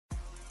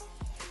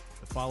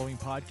following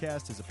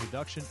podcast is a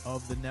production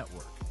of the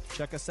network.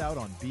 Check us out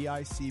on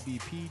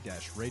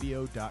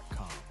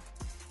bicbp-radio.com.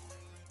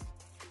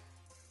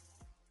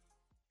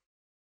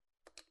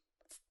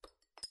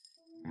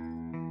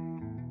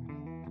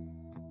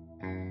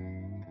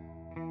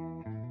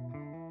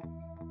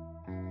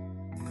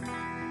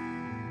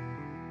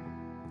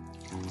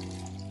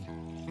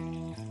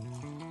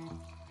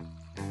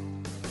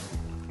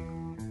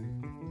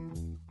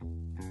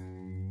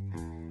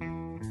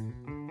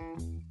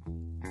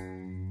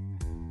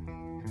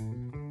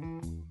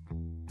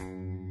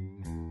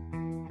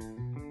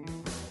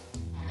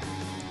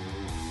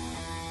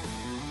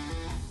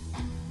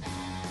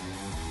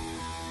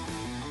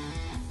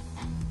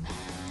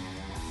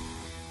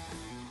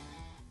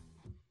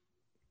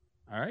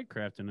 All right,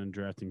 crafting and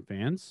drafting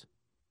fans.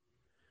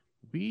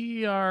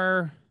 We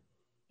are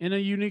in a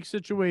unique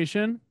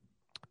situation.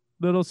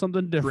 Little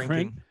something different.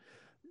 Drinking.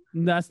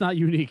 That's not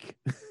unique.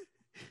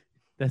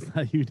 That's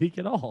not unique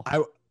at all.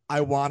 I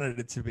wanted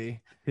it to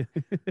be.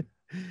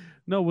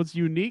 No, what's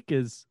unique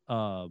is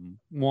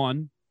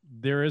one,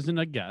 there isn't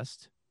a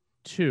guest.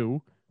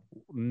 Two,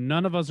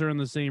 none of us are in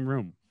the same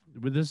room.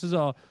 This is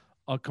a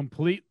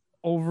complete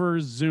over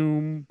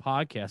Zoom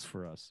podcast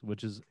for us,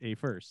 which is a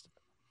first.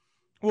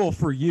 Well,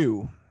 for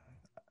you,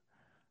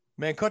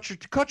 man, cut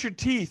your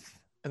teeth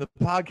in the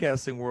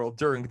podcasting world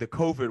during the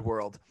COVID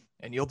world,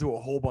 and you'll do a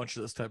whole bunch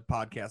of this type of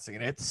podcasting,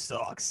 and it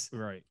sucks.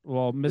 Right.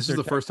 Well, Mr. This is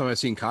the first time I've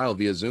seen Kyle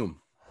via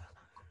Zoom.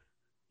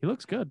 He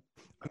looks good.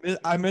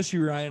 I miss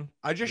you, Ryan.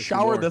 I just Miss you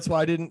showered. more. That's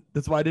why I didn't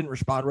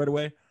respond right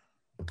away.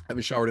 I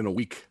haven't showered in a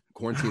week.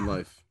 Quarantine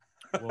life.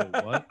 Whoa,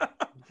 what?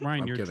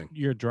 Ryan, I'm you're kidding.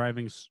 you're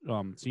driving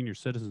senior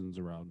citizens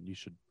around. You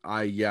should.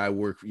 I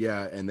work.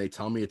 Yeah, and they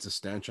tell me it's a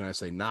stench, and I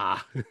say, nah.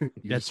 You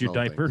That's just your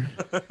smell diaper. things.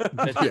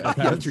 That's Yeah, your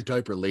diaper. that's your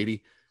diaper,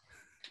 lady.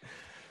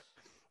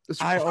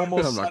 I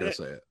almost I'm not said gonna it.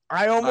 say it.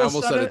 I I almost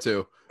almost said it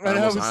too. And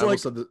I was I almost like-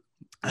 said the,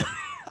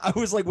 I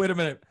was like, wait a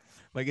minute.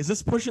 Like, is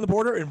this pushing the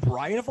border? And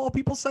Brian, of all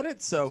people, said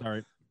it. So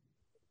Sorry.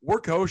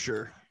 we're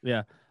kosher.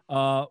 Yeah.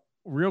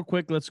 Real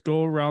quick, let's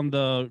go around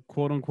the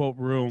quote unquote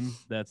room.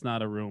 That's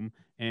not a room,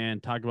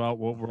 and talk about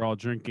what we're all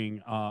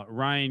drinking.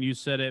 Ryan, you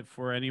said it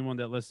for anyone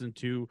that listened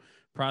to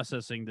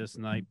processing this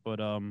night, but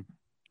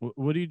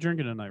what are you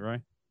drinking tonight,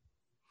 Ryan?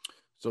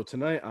 So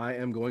tonight I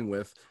am going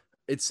with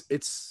I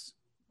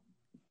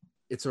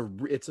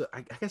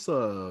guess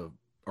a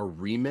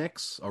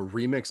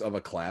remix of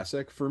a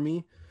classic for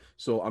me.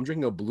 So I'm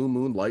drinking a Blue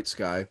Moon Light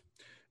Sky.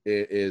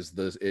 It's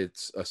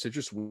a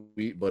citrus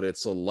sweet, but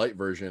it's a light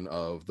version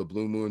of the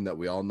Blue Moon that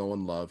we all know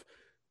and love.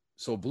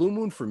 So Blue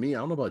Moon for me, I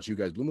don't know about you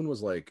guys, Blue Moon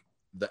was like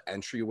the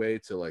entryway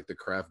to like the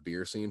craft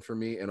beer scene for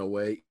me in a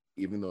way,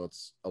 even though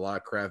it's a lot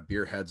of craft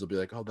beer heads will be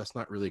like, oh, that's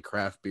not really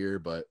craft beer,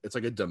 but it's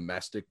like a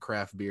domestic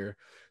craft beer.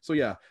 So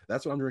yeah,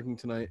 that's what I'm drinking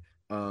tonight.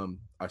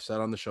 I've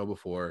said on the show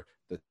before,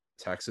 the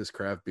Texas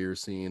craft beer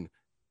scene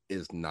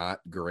is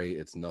not great.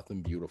 It's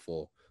nothing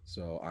beautiful.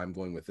 So I'm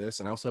going with this.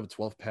 And I also have a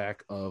 12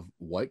 pack of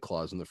White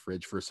Claws in the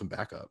fridge for some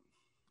backup.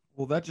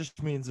 Well, that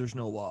just means there's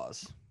no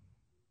laws.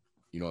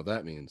 You know what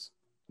that means?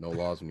 No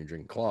laws when you're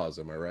drinking claws.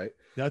 Am I right?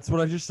 That's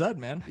what I just said,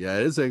 man. Yeah,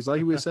 it is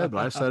exactly what you said,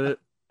 but I said it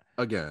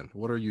again.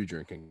 What are you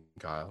drinking,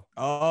 Kyle?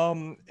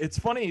 It's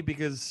funny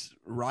because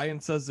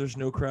Ryan says there's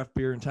no craft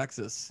beer in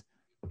Texas.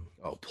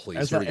 Oh, please.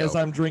 As, Here we go.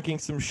 I'm drinking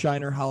some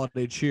Shiner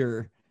Holiday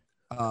Cheer.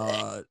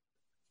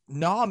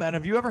 Nah, man.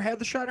 Have you ever had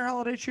the Shiner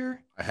Holiday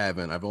Cheer? I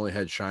haven't. I've only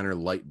had Shiner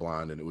Light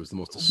Blonde, and it was the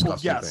most Well,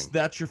 disgusting yes, thing.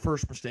 that's your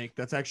first mistake.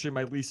 That's actually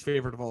my least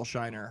favorite of all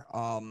Shiner.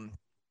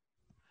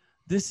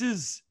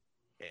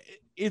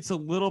 It's a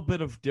little bit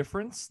of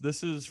difference.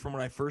 This is from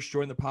when I first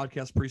joined the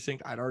podcast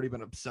precinct. I'd already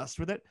been obsessed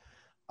with it.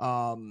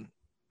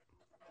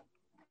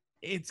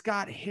 It's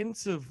got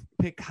hints of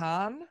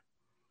pecan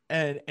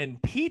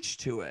and peach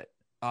to it.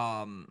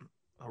 A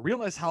real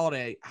nice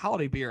holiday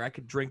beer. I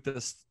could drink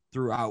this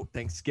throughout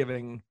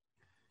Thanksgiving,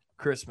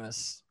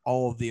 Christmas,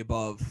 all of the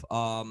above.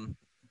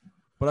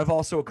 But I've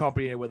also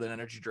accompanied it with an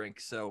energy drink,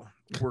 so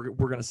we're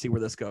gonna see where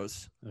this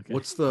goes. Okay.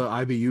 What's the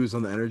IBUs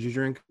on the energy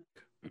drink?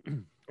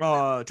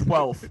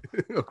 12.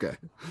 Okay.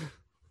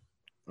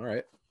 All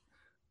right.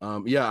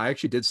 Yeah, I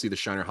actually did see the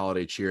Shiner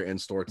Holiday Cheer in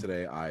store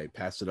today. I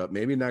passed it up.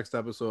 Maybe next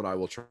episode I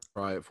will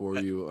try it for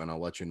you, and I'll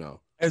let you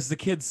know. As the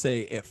kids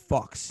say, it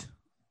fucks.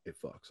 It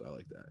fucks. I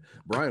like that.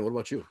 Brian, what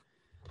about you?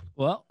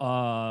 Well,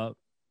 I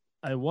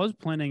was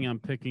planning on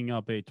picking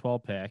up a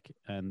 12 pack,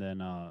 and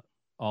then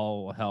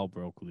all hell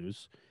broke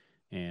loose,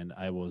 and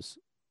I was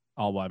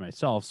all by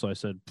myself. So I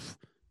said,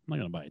 I'm not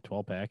gonna buy a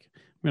 12 pack.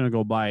 I'm gonna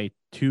go buy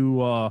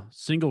 2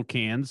 single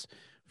cans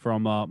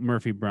from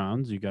Murphy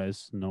Brown's. You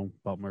guys know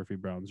about Murphy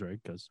Brown's, right?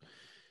 Because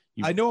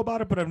I know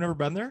about it, but I've never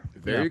been there.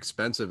 Very Yeah.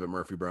 expensive at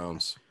Murphy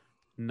Brown's.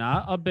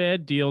 not a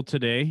bad deal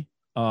today.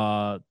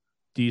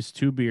 These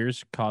 2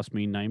 beers cost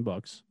me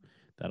 $9.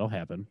 That'll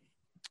happen.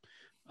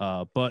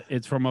 But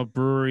it's from a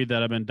brewery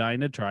that I've been dying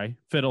to try,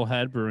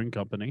 Fiddlehead Brewing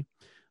Company.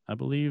 I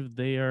believe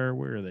they are,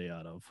 where are they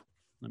out of?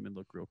 Let me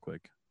look real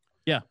quick.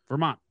 Yeah,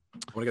 Vermont. I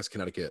want to guess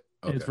Connecticut.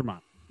 It's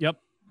Vermont. Yep.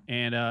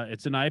 and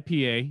it's an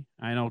IPA.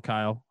 I know,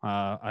 Kyle.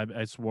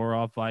 I swore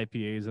off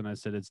IPAs and I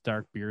said it's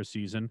dark beer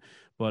season.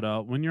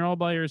 But when you're all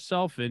by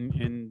yourself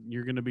and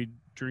you're gonna be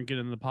drinking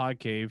in the pod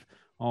cave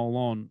all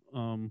alone,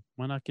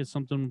 why not get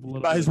something a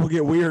little? Might as well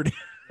get weird.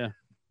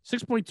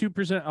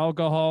 6.2%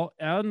 alcohol.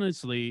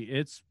 Honestly,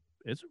 it's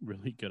a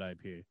really good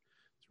IPA.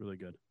 It's really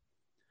good.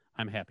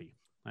 I'm happy.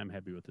 I'm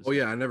happy with this. Oh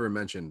yeah, I never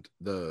mentioned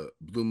the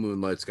Blue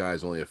Moon Light Sky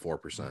is only at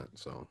 4%,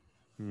 so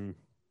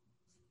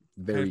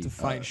very to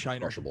find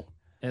Shiner. crushable.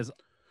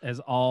 As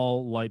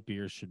all light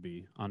beers should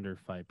be, under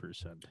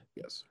 5%.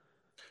 Yes.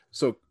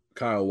 So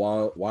Kyle,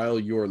 while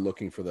you're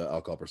looking for the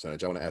alcohol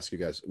percentage, I want to ask you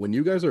guys: when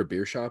you guys are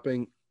beer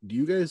shopping, do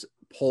you guys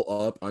pull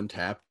up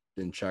Untapped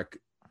and check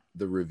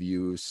the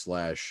reviews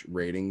 /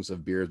 ratings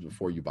of beers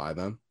before you buy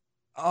them?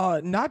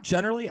 Not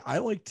generally. I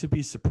like to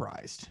be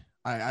surprised.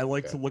 I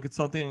like Okay. to look at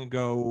something and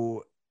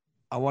go,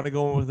 I want to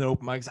go in with an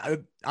open mind.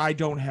 I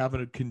don't have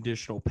a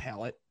conditional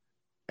palate,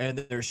 and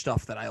there's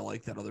stuff that I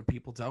like that other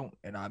people don't.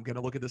 And I'm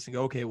gonna look at this and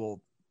go, okay,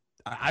 well,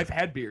 I've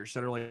had beers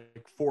that are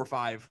like 4 or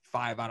 5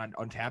 on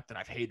Untapped, and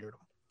I've hated them.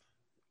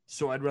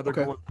 So I'd rather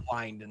Okay. go in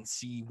blind and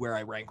see where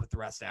I rank with the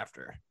rest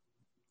after.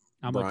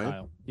 I'm Brian? with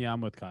Kyle. Yeah,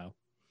 I'm with Kyle.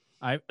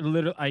 I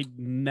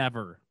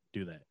never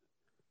do that.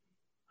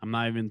 I'm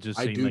not even just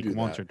I saying do like do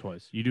once that. or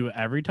twice. You do it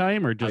every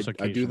time or just I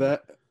occasionally? do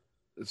that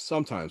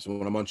sometimes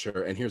when I'm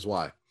unsure, and here's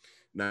why.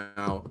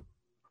 Now,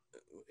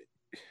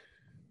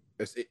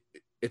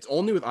 it's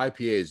only with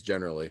IPAs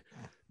generally,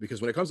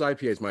 because when it comes to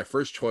IPAs, my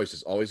first choice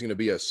is always going to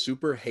be a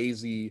super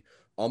hazy,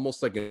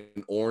 almost like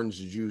an orange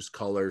juice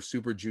color,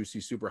 super juicy,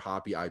 super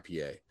hoppy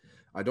IPA.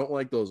 I don't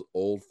like those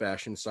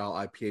old-fashioned style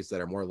IPAs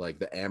that are more like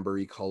the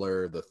ambery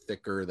color, the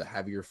thicker, the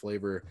heavier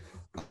flavor.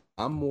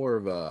 I'm more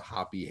of a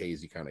hoppy,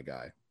 hazy kind of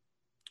guy.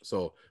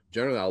 So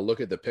generally, I'll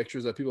look at the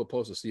pictures that people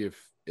post to see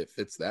if it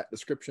fits that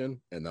description,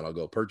 and then I'll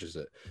go purchase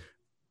it.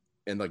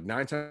 And like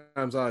 9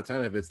 times out of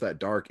 10, if it's that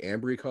dark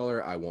ambery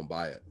color, I won't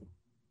buy it.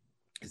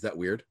 Is that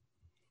weird?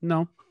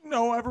 No.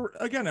 No,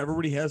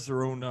 everybody has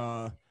their own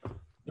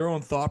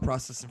thought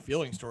process and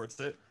feelings towards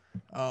it.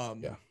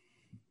 Yeah.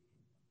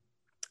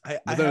 I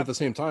But then have, at the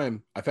same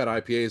time, I've had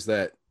IPAs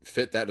that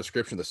fit that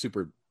description, the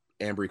super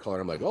ambery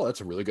color. I'm like, oh,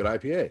 that's a really good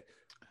IPA.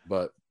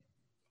 But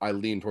I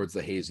lean towards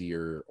the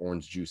hazier,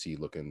 orange juicy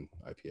looking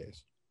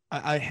IPAs.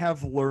 I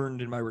have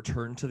learned in my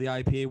return to the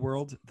IPA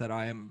world that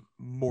I am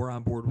more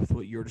on board with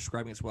what you're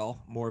describing as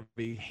well. More of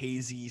a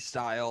hazy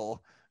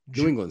style,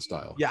 New England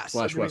style. Yes, /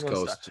 New West England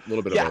Coast, a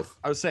little bit Yeah, of both.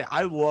 I would say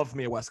I love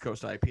me a West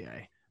Coast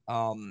IPA.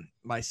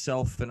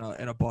 Myself and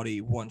a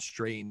buddy once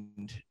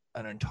strained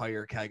an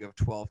entire keg of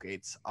 12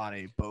 Gates on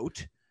a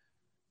boat,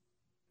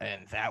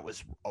 and that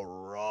was a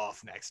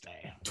rough next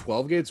day.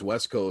 12 Gates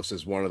West Coast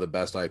is one of the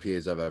best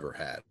IPAs I've ever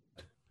had.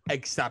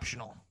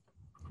 Exceptional.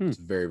 It's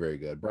very, very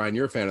good. Brian,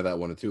 you're a fan of that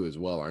one too as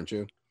well, aren't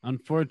you?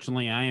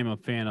 Unfortunately, I am a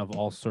fan of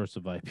all sorts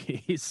of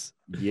IPAs.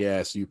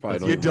 Yes, you probably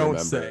don't, You even don't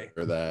remember say.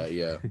 that.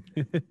 Yeah.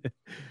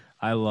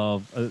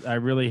 I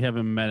really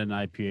haven't met an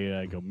IPA that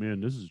I go,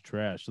 man, this is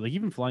trash. Like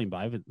even Flying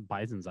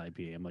Bison's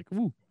IPA, I'm like,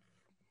 ooh,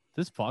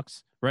 this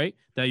fucks, right?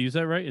 Did I use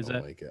that right? Is I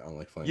don't that like it. I don't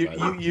like Flying You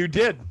Bison.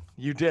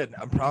 you did.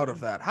 I'm proud of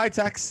that. Hi,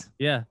 Tex.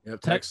 yeah? Yeah,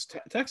 Tex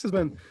has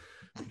been.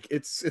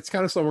 It's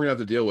kind of something we're gonna have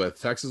to deal with.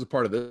 Tex is a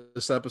part of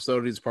this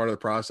episode. He's part of the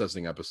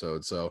processing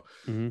episode. So,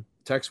 Mhm.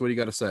 Tex, what do you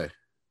got to say?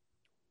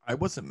 I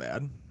wasn't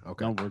mad.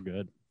 Okay. No, we're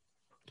good.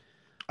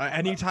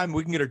 Anytime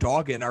we can get a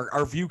dog in,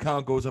 our view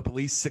count goes up at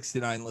least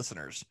 69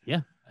 listeners.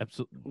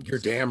 Absolutely. You're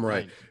damn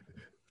right.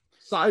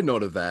 Side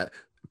note of that,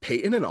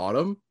 Peyton and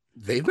Autumn,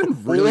 they've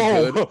been really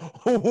good.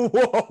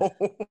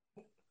 Whoa.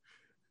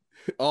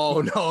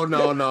 Oh no.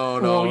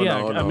 Well,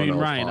 yeah. no, I mean, no,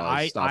 Ryan,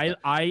 pause. Stop that.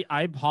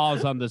 I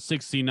pause on the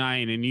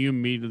 69, and you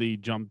immediately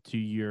jump to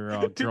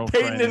your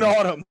girlfriend. Peyton and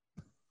Autumn.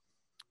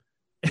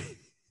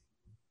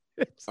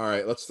 All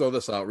right, let's throw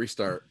this out.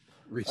 Restart.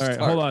 All right,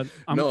 hold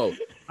on.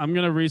 I'm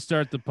gonna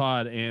restart the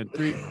pod. And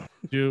 3,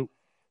 2.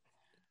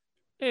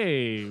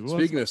 Hey,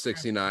 Speaking of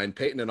 69,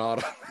 Peyton and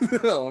Autumn.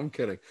 No, I'm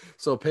kidding.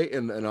 So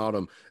Peyton and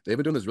Autumn, they've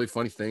been doing this really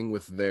funny thing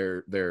with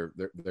their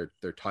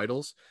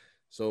titles.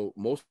 So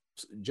most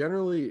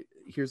generally,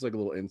 here's like a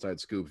little inside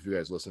scoop. If you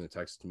guys listen to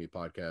Text to Me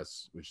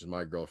podcasts, which is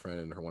my girlfriend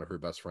and one of her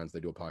best friends, they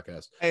do a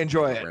podcast. I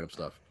enjoy about it. random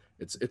stuff.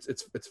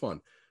 It's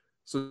fun.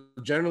 So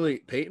generally,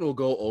 Peyton will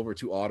go over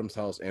to Autumn's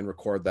house and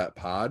record that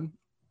pod.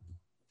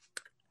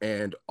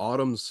 And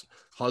Autumn's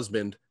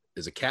husband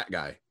is a cat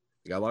guy.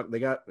 They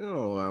got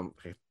I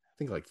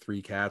think like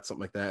 3 cats,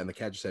 something like that, and the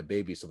cat just had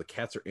babies. So the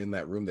cats are in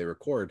that room they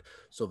record.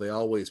 So they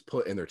always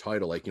put in their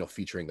title, like,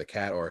 featuring the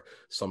cat or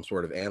some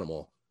sort of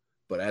animal.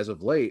 But as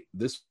of late,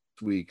 next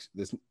week's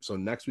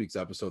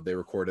episode, they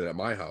recorded at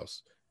my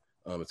house.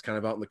 It's kind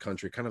of out in the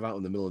country, kind of out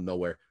in the middle of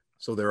nowhere.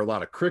 So there are a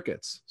lot of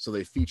crickets. So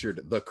they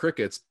featured the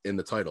crickets in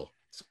the title.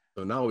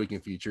 So now we can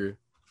feature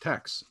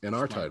Tex in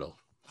our title.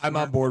 I'm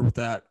on board with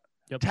that.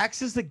 Yep.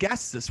 Tex is the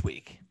guest this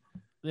week.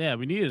 Yeah,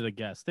 we needed a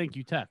guest. Thank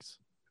you, Tex.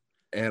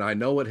 And I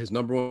know what his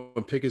number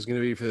 1 pick is going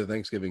to be for the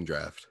Thanksgiving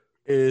draft.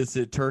 Is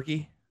it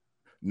turkey?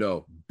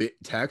 No,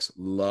 Tex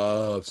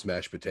loves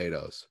mashed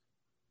potatoes.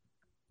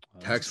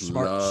 Tex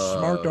Smart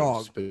loves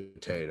dog.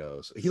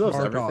 potatoes. He loves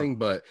Smart everything,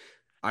 but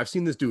I've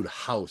seen this dude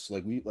house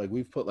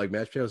we've put like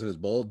mashed potatoes in his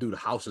bowl. Dude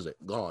houses it.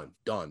 Gone.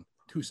 Done.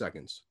 2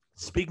 seconds.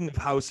 Speaking of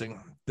housing,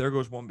 there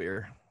goes one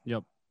beer.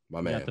 Yep. My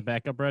You man. got the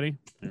backup ready?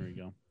 There we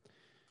go.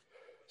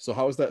 So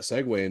how is that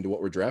segue into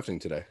what we're drafting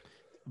today?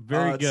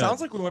 Very It good.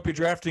 sounds like we might be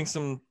drafting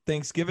some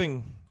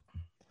Thanksgiving.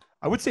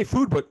 I would say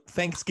food, but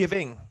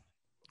Thanksgiving.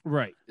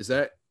 right. Is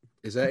that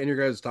in your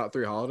guys' top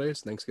 3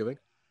 holidays? Thanksgiving?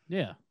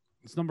 Yeah.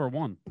 It's number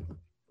 1.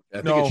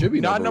 I think it should be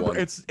not number one.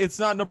 It's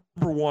not number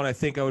one. I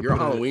think I would. You're a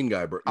put it- Halloween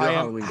guy, bro. You're I a am.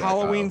 Halloween guy,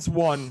 Halloween's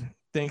 1.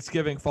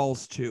 Thanksgiving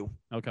falls 2.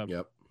 Okay. Kyle.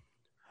 Yep.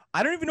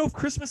 I don't even know if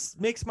Christmas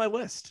makes my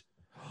list.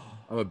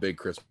 I'm a big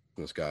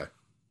Christmas guy.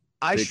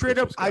 I Big straight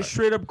Christmas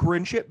guy. up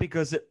Grinch it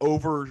because it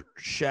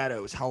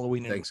overshadows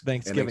Halloween and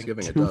Thanksgiving.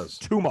 It too, does.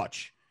 too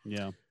much.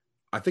 Yeah.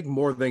 I think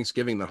more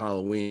Thanksgiving than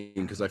Halloween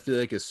because I feel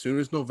like as soon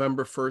as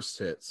November 1st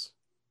hits,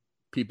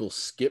 people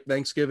skip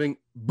Thanksgiving.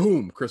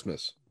 Boom,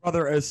 Christmas.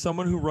 Brother, as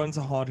someone who runs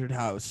a haunted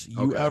house, you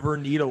Okay. ever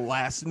need a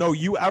last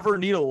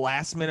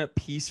minute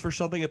piece for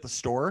something at the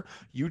store?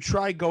 You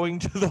try going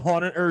to the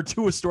haunted or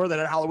to a store that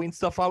had Halloween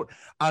stuff out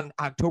on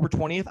October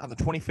 20th, on the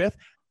 25th.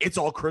 It's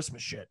all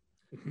Christmas shit.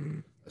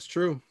 That's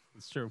true.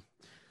 It's true.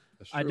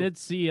 That's I true. did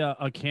see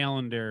a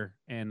calendar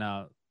and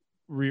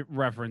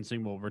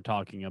referencing what we're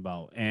talking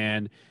about.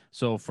 And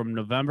so from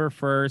November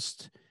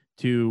 1st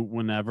to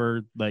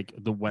whenever, like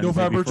the Wednesday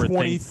November before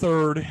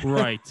 23rd.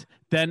 right.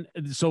 Then,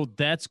 so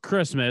that's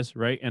Christmas,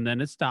 right? And then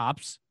it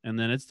stops. And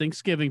then it's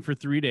Thanksgiving for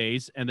 3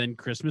 days. And then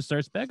Christmas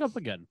starts back up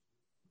again.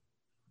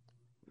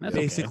 That's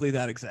okay. Basically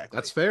that exactly.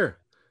 That's fair.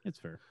 It's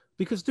fair.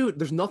 Because, dude,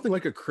 there's nothing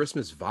like a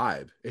Christmas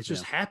vibe. It's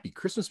just happy.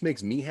 Christmas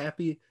makes me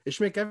happy. It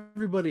should make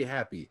everybody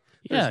happy.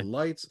 Yeah. There's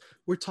lights.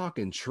 We're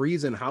talking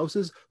trees and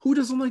houses. Who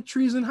doesn't like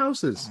trees and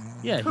houses?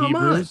 Yeah. Come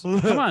Hebrews.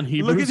 on. Come on,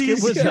 Hebrews. Look at get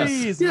these with us.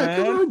 trees, Yeah,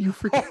 man. come on, you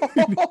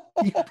freaking.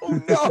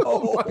 Oh, no.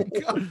 Oh my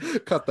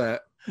God. Cut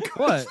that.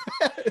 What?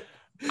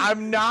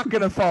 I'm not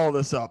gonna follow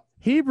this up.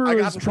 Hebrew I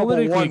got is in trouble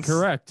politically once.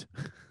 correct.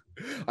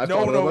 I No,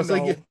 thought it no, was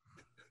no.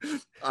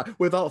 like,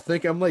 without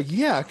thinking, I'm like,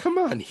 yeah, come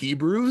on,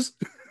 Hebrews.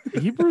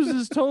 Hebrews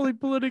is totally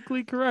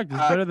politically correct. It's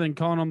better than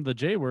calling them the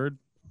J word.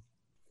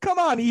 Come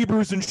on,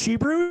 Hebrews and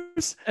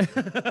Shebrews.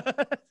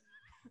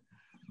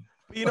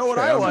 You know what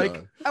Okay, I I'm like?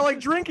 done. I like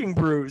drinking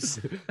brews.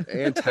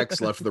 And Tex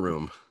left the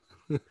room.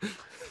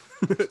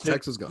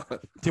 Tex is gone.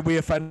 Did we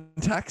offend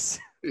Tex?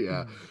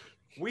 Yeah.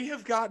 We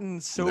have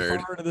gotten so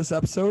Nerd. far into this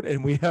episode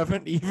and we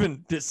haven't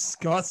even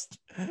discussed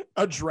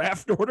a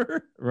draft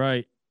order.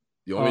 Right.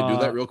 You want me to do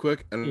Uh, that real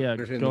quick and yeah,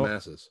 entertain go. the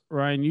masses?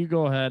 Ryan, you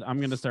go ahead. I'm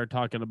going to start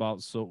talking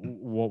about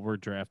what we're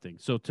drafting.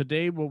 So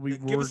today,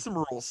 Give us some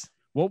rules.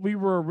 what we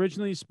were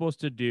originally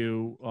supposed to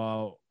do,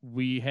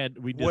 we did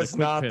Was a quick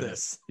not pivot.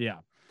 this. Yeah,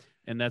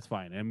 and that's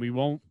fine. And we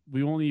won't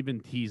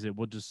even tease it.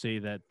 We'll just say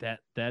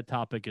that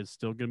topic is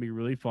still going to be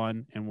really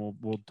fun, and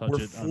we'll touch We're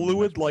it. on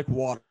fluid next like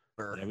water.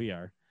 Yeah, we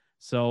are.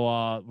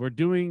 So we're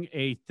doing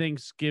a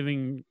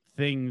Thanksgiving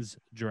things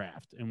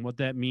draft. And what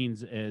that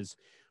means is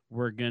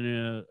we're going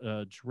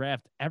to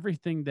draft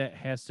everything that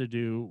has to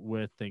do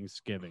with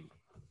Thanksgiving.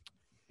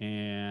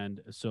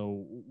 And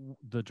so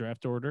the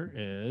draft order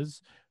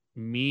is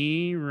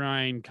me,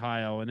 Ryan,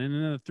 Kyle, and then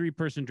in a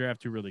 3-person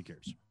draft, who really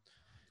cares?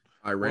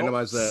 I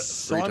randomized that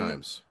son- 3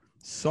 times.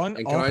 Son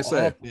And can of I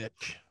say- a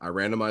bitch. I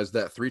randomized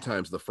that 3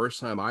 times. The first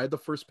time I had the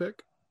first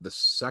pick, the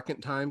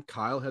second time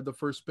Kyle had the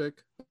first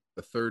pick,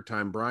 the third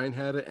time Brian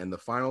had it, and the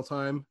final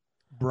time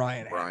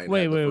Brian. Brian.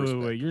 Wait. had the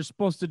first pick. You're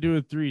supposed to do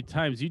it 3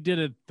 times. You did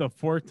it the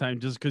 4th time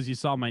just because you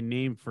saw my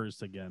name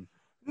first again.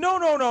 No.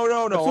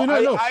 Absolutely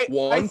not, no. I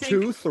 1, think,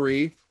 2,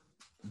 3,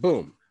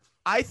 boom.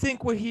 I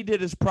think what he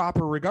did is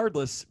proper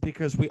regardless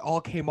because we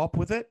all came up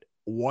with it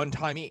one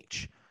time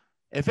each.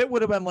 If it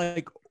would have been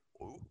like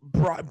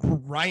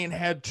Ryan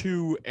had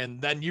 2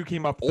 and then you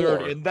came up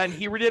third Or- and then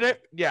he redid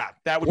it, yeah,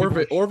 that would Or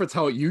be if it's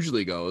how it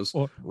usually goes.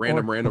 Or-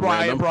 Random.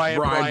 Brian.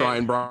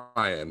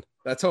 Brian.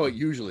 That's how it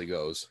usually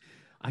goes.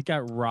 I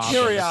got robbed of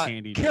Carry the on,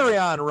 candy. carry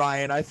on,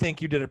 Ryan. I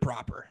think you did it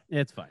proper.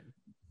 It's fine.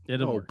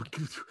 It'll Oh, work. but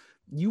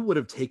you would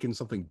have taken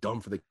something dumb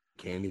for the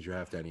candy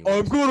draft anyway.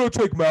 I'm gonna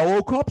take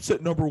Mallow Cups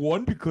at number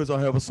 1 because I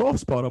have a soft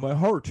spot on my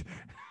heart.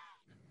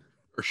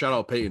 Or shout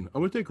out Peyton.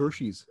 I'm gonna take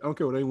Hershey's. I don't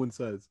care what anyone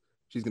says.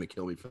 She's gonna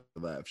kill me for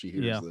that if she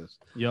hears Yeah. this.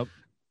 Yep.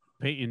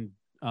 Peyton,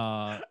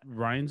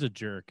 Ryan's a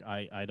jerk.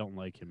 I don't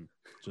like him,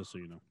 just so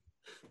you know.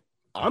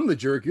 I'm the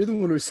jerk. You're the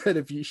one who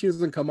said she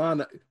doesn't come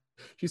on.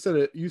 She said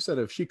it. You said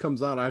if she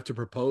comes on, I have to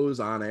propose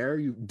on air.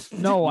 You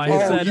No, I Oh,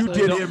 said you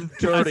did no, him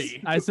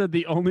dirty. I said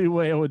the only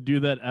way I would do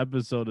that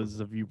episode is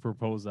if you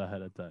propose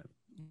ahead of time.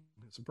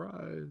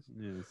 surprise.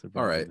 Yeah,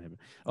 All right.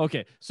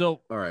 Okay,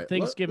 so All right.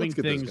 Thanksgiving let's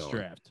get this things going.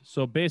 draft.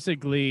 So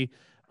basically,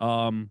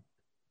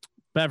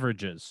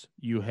 beverages.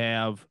 You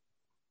have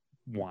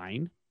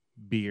wine,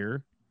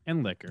 beer,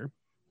 and liquor.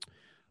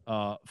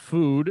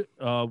 Food.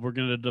 We're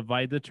gonna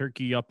divide the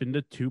turkey up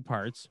into 2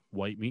 parts: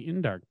 white meat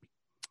and dark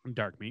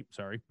meat.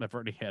 Sorry, I've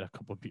already had a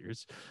couple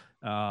beers.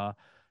 Ah,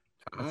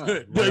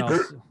 What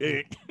else?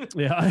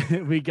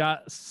 Yeah, we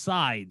got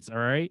sides. All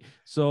right.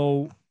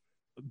 So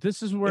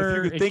this is If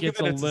where you could it think gets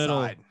of it, a it's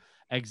little side.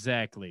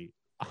 exactly.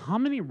 How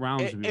many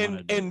rounds do we want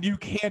to do? And you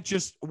can't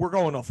just. We're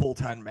going a full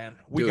 10, man.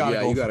 We Dude, gotta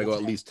yeah, go. you gotta full go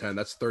at 10. least 10.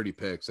 That's 30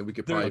 picks, and we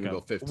could Dude, probably even okay.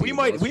 go 15. We but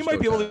might let's just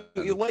be go able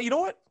 10. to. You know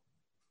what?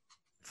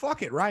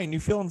 Fuck it, Ryan. You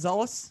feeling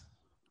zealous?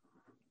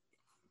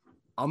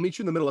 I'll meet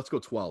you in the middle. Let's go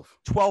 12.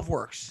 12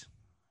 works.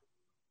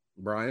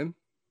 Brian,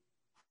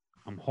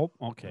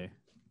 Okay.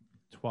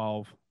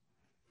 12.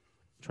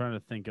 Trying to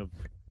think of.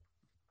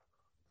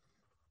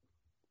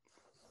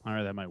 All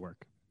right, that might work.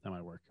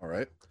 all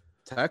right.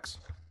 Tex,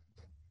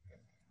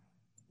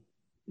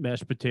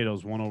 Mashed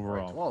potatoes, 1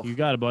 overall. 12. You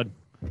got it, bud.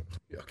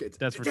 okay.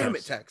 That's for damn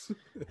Tex. it, Tex.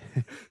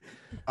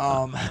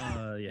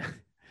 Yeah.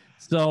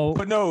 So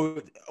But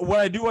no, what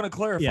I do want to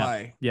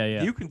clarify.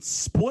 yeah. You can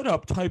split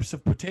up types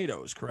of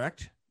potatoes,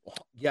 correct?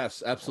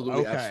 Yes,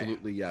 absolutely, Okay.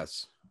 absolutely,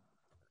 yes.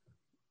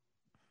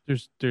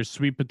 there's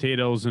sweet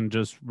potatoes and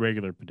just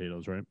regular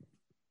potatoes, right?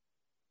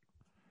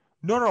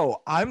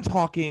 No. I'm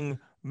talking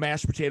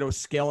mashed potato,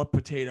 scallop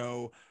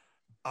potato,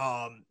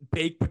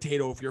 baked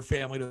potato. If your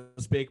family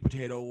does baked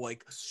potato,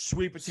 like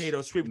sweet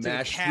potato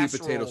Mashed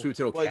casserole, sweet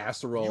potato like,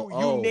 casserole.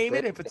 You name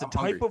it. If it's a I'm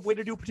type hungry. of way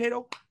to do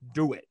potato,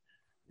 do it.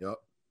 Yep,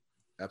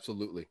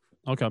 absolutely.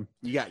 Okay.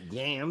 You got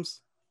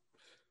yams.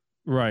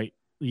 Right.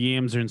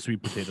 Yams and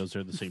sweet potatoes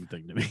are the same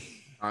thing to me.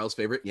 Kyle's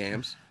favorite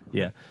yams.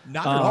 Not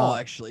at all, Uh,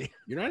 actually.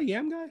 You're not a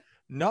yam guy?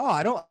 No,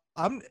 I don't.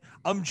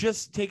 I'm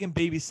just taking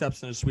baby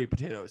steps into sweet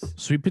potatoes.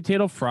 Sweet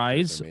potato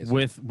fries That's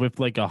amazing. with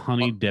like a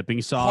honey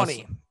dipping sauce.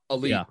 Honey.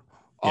 Elite. Yeah.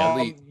 Yeah,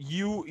 elite.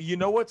 You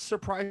know what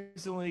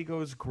surprisingly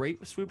goes great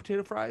with sweet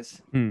potato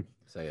fries?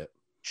 Say it.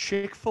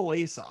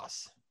 Chick-fil-A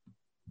sauce.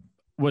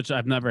 Which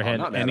I've never had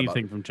not mad about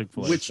anything from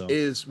Chick-fil-A. Which so.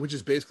 is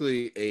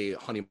basically a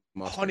honey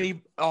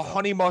mustard.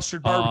 Honey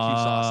mustard barbecue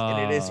sauce,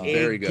 and it is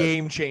Very a good.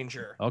 game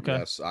changer. Okay.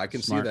 Yes, I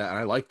can Smart. see that, and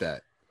I like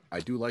that. I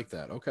do like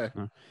that. Okay.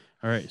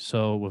 All right.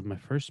 So with my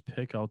first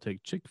pick, I'll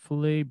take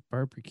Chick-fil-A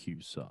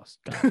barbecue sauce.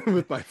 Got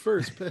With my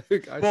first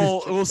pick,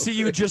 We'll see.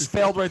 You just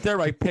failed right there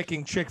by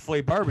picking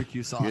Chick-fil-A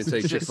barbecue sauce. You didn't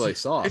take It's just- Chick-fil-A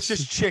sauce. It's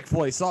just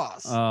Chick-fil-A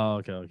sauce.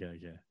 Oh, okay.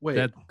 Wait.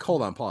 that-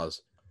 Hold on.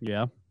 Pause.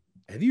 Yeah.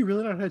 Have you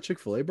really not had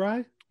Chick-fil-A,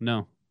 Bri?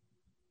 No.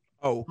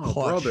 oh, Oh,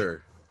 clutch.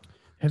 brother.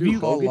 Have Dude,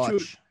 you, I'll get you-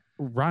 Clutch.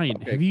 Ryan?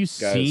 Okay, have you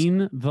guys.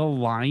 seen the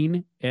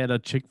line at a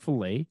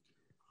Chick-fil-A?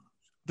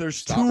 There's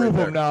Stop two right of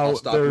there. them now. I'll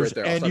stop you right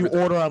there. I'll And stop you right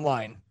there. order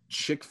online.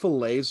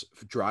 Chick-fil-A's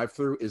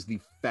drive-through is the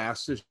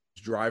fastest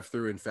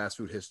drive-through in fast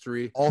food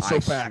history. Also I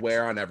fact.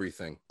 swear on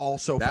everything.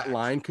 Also, That fact.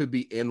 line could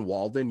be in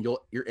Walden.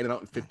 You're in and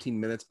out in 15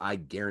 minutes. I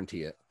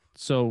guarantee it.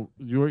 So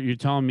you're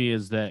telling me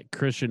is that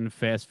Christian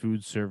fast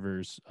food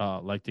servers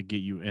like to get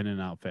you in and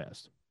out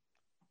fast?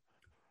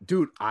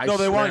 Dude, I No,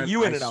 they swear want on-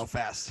 you in I and out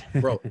fast.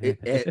 bro. And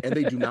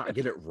they do not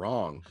get it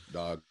wrong,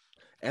 dog.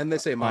 And they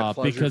say my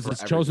pleasure because for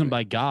it's chosen everything.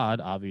 by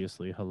God,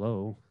 obviously.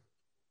 Hello.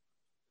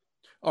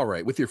 All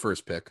right, with your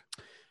first pick.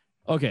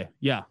 Okay,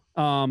 yeah.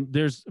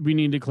 We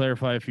need to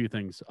clarify a few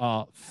things.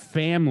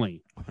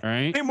 Family. All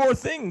right. Any more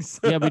things?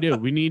 Yeah, we do.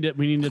 We need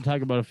to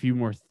talk about a few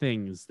more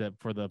things that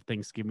for the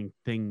Thanksgiving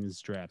things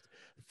draft.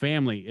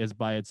 Family is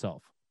by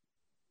itself.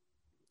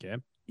 Okay.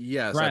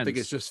 Yes, I think Friends.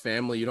 it's just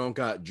family. You don't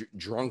got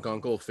drunk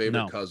uncle, favorite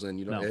No, cousin.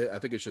 You know, no. I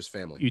think it's just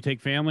family. You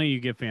take family, you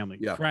get family.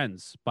 Yeah.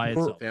 Friends by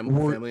We're- itself.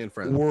 Family and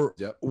friends.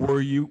 Yep.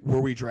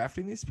 Were we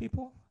drafting these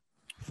people?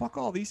 Fuck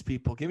all these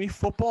people. Give me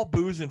football,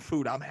 booze, and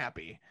food. I'm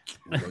happy.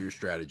 Know your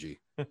strategy.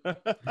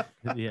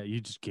 Yeah, you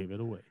just gave it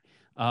away.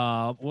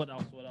 What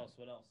else?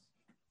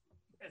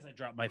 As I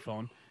drop my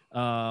phone.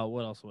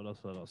 What else?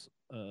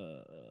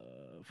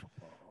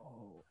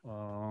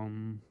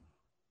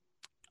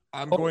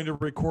 I'm going to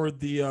record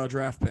the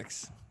draft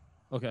picks.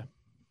 Okay.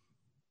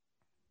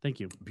 Thank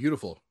you.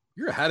 Beautiful.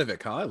 You're ahead of it,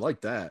 Kyle. I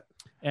like that.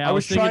 Yeah, I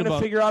was thinking trying to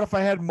about- figure out if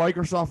I had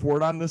Microsoft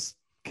Word on this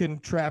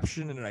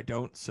contraption, and I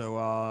don't.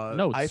 So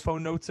Notes.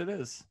 iPhone notes it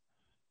is.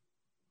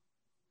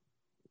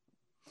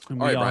 and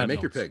All we right, Brian, have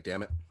make your notes. pick.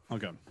 Damn it.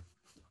 Okay.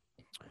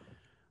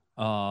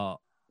 Man,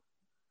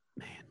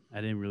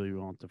 I didn't really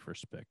want the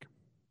first pick,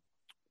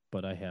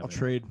 but I have I'll it.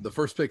 trade. The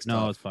first pick's No,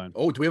 tough. it's fine.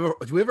 Oh, do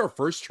we have our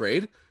first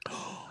trade?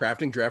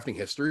 Crafting drafting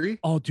history.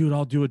 Oh, dude,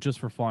 I'll do it just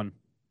for fun.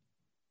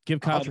 Give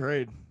I'll Kyle.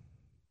 trade.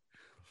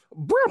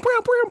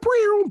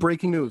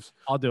 Breaking news.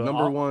 I'll do it.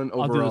 Number I'll, one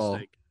I'll do the overall.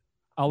 snake.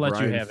 I'll let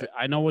Brian you have it.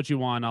 I know what you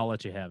want. I'll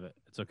let you have it.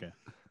 It's okay.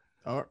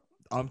 All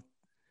right.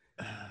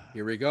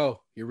 Here we go.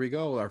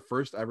 Our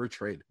first ever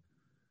trade.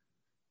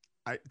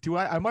 I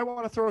might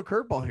want to throw a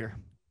curveball here.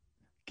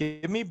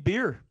 Give me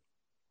beer.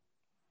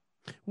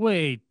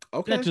 Wait,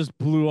 Okay. that just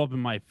blew up in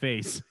my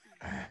face.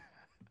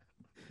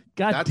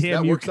 God that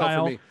damn you, works out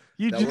Kyle! for me.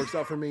 You That just works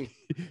out for me.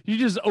 you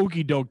just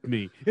okey doked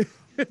me.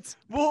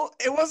 Well,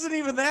 it wasn't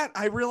even that.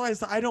 I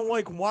realized I don't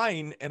like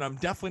wine, and I'm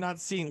definitely not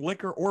seeing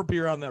liquor or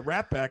beer on that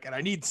wrap back, and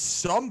I need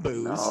some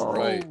booze.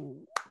 Right.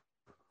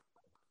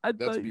 I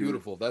That's thought you-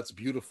 beautiful. That's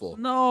beautiful.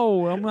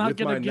 No, I'm not With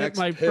gonna my get next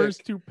my pick.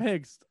 first two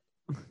picks.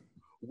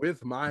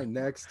 With my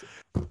next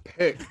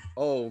pick.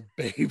 Oh,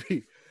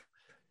 baby.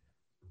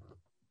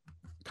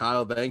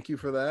 Kyle, thank you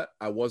for that.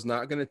 I was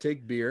not going to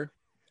take beer.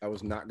 I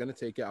was not gonna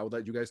take it. I would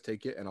let you guys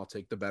take it, and I'll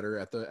take the better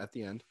at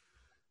the end.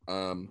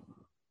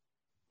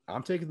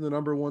 I'm taking the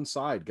number one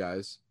side,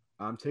 guys.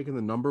 I'm taking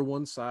the number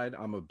one side.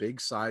 I'm a big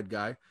side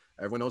guy.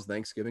 Everyone knows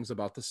Thanksgiving's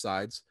about the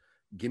sides.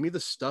 Give me the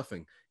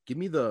stuffing. Give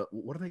me the,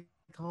 what do they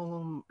call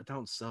them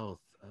down south?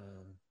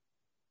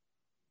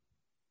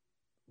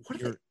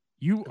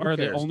 You Who are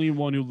the cares? only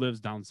one who lives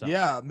down south.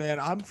 Yeah, man.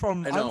 I'm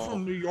from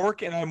New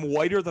York, and I'm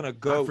whiter than a I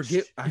ghost.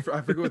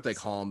 forget what they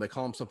call them. They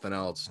call them something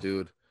else,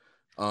 dude.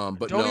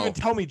 But don't no, even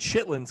tell me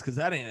chitlins, because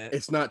that ain't it.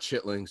 it's not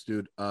chitlings,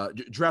 dude.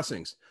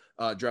 Dressings.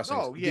 Dressings.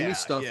 Oh, Give me yeah,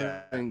 stuffing.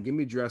 yeah. Give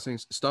me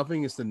dressings.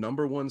 Stuffing is the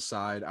number one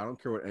side. I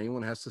don't care what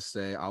anyone has to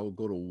say. I will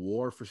go to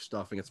war for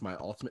stuffing. It's my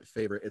ultimate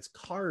favorite. It's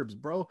carbs,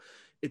 bro.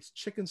 It's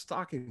chicken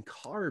stock and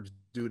carbs,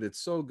 dude. It's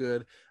so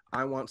good.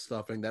 I want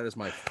stuffing. That is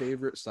my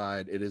favorite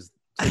side. It is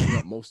taking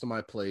up most of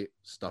my plate.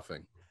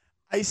 Stuffing.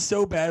 I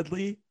so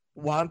badly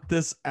want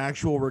this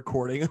actual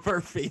recording of our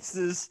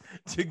faces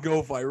to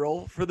go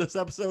viral for this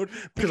episode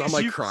Because I'm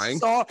like you crying.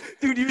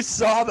 You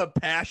saw the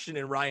passion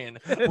in Ryan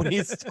when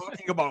he's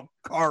talking about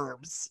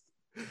carbs.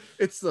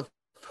 It's the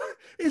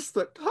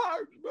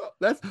carbs, bro.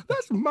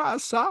 That's my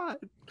side.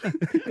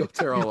 Go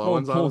Terrell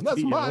Owens on.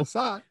 That's my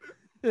side.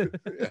 Yeah.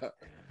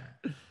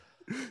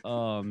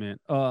 Oh man.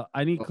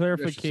 I need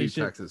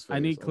clarification. Texas I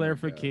need face. Oh my God.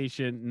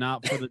 clarification,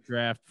 not for the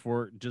draft,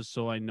 for just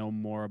so I know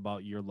more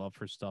about your love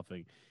for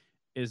stuffing.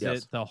 Is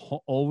Yes. it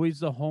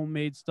always the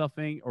homemade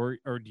stuffing, or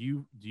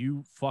do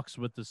you fucks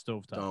with the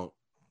stovetop? Don't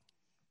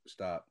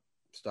stop.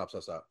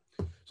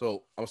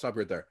 So I'm gonna stop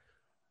right there.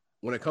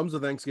 When it comes to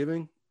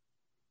Thanksgiving,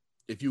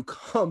 if you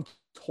come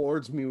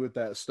towards me with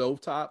that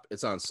stovetop,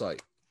 it's on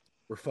site.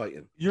 We're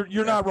fighting.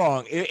 You're not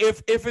wrong.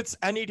 If it's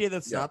any day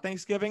that's Yeah. not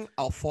Thanksgiving,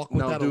 I'll fuck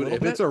with No, that a dude, little if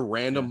bit. it's a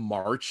random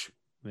March,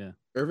 Yeah.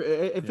 or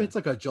if Yeah. it's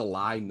like a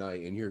July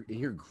night and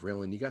you're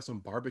grilling, you got some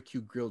barbecue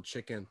grilled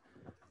chicken,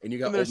 and you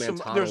got And old there's man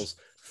some- there's- Tunnels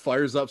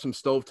fires up some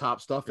stovetop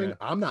stuffing, Yeah.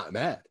 I'm not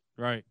mad.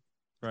 Right.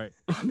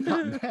 I'm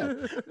not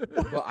mad.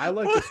 But I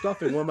like the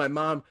stuffing when my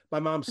mom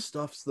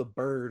stuffs the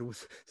bird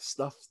with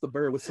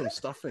some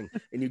stuffing,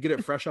 and you get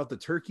it fresh out the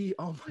turkey.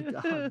 Oh my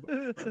God.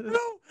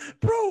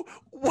 Bro,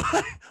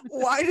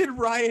 why did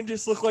Ryan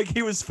just look like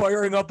he was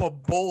firing up a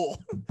bowl?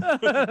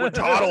 When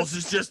Toddles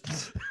is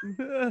just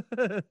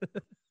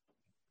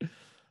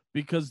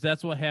Because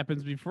that's what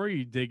happens before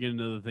you dig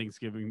into the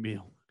Thanksgiving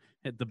meal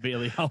at the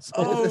Bailey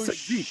household. oh It's like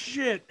Zeke.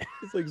 shit.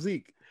 It's like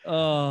Zeke.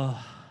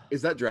 Uh,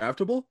 Is that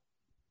draftable?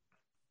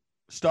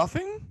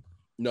 Stuffing?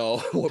 No.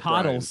 What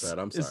Brian Toddles. said.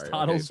 I'm Is sorry.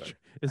 Toddles, Okay, sorry.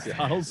 is Yeah.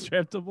 Toddles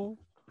draftable?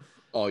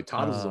 Oh,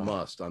 Toddles is a Uh,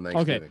 must on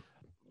Thanksgiving.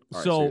 All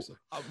right, So, seriously.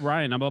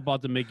 Ryan, I'm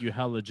about to make you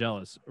hella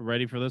jealous.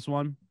 Ready for this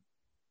one?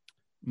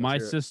 My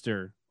hear it.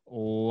 sister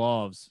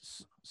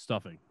loves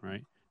stuffing,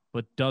 right?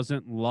 But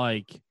doesn't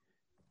like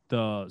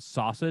the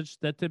sausage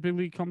that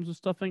typically comes with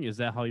stuffing. Is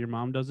that how your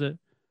mom does it?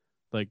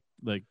 Like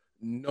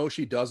No,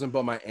 she doesn't,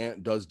 but my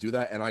aunt does do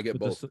that, and I get with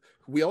the both. stu-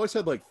 We always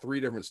had like 3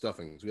 different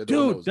stuffings. We had the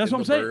one that Dude, was that's in what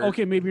I'm the saying. bird.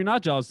 Okay, maybe you're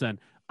not jealous then.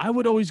 I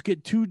would always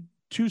get two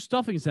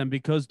stuffings then,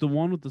 because the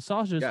one with the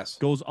sausage Yes.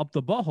 goes up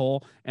the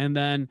butthole, and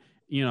then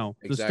the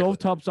Exactly.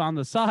 stovetop's on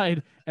the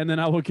side, and then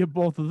I would get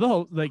both of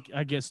those. Like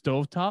I get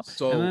stovetop,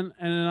 So- and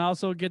then I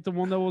also get the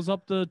one that was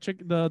up the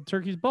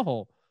turkey's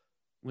butthole.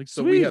 Like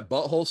So sweet. we had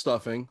butthole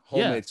stuffing,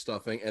 Yeah. homemade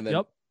stuffing, and then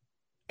Yep.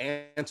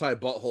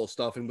 anti-butthole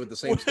stuffing with the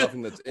same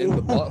stuffing that's in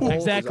the butthole.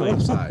 Exactly. Is on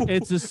the side.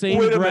 It's the same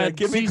Wait a minute, bread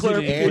give me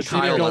seasoning, clarification. but And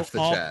Kyle they go left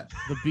the up chat.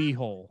 the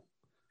beehole.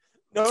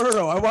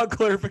 No. I want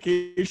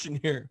clarification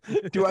here.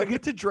 Do I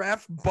get to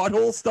draft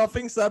butthole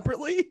stuffing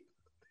separately?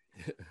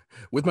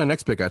 With my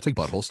next pick, I take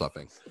butthole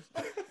stuffing.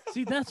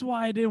 See, that's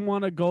why I didn't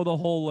want to go the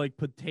whole like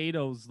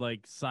potatoes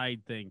like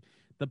side thing.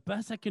 The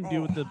best I can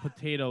do with the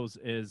potatoes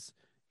is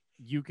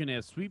you can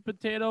have sweet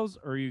potatoes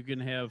or you can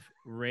have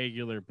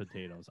regular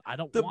potatoes. I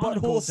don't The want to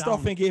go butthole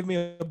stuffing gave me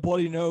a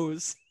bloody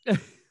nose. down.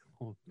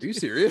 Are you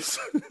serious?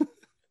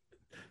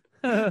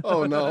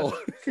 Oh no.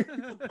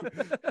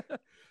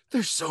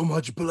 There's so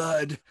much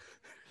blood.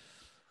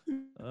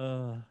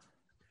 Man.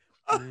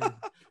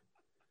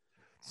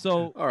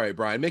 So All right,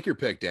 Brian, make your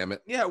pick, damn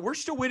it. Yeah, we're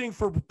still waiting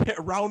for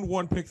round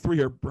 1, pick 3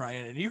 here,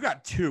 Brian, and you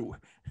got 2.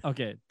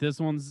 okay, this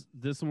one's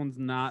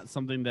not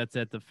something that's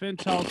at the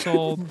Finch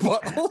household.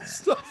 Butthole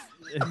stuff.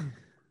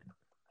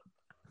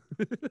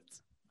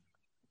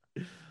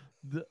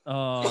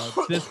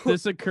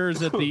 This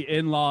occurs at the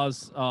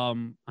in-laws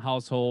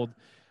household.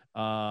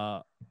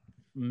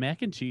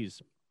 Mac and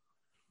cheese,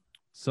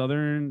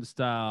 Southern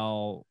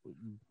style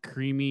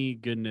creamy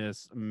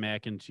goodness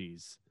mac and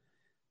cheese.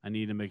 I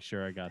need to make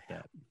sure I got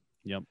that.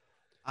 Yep.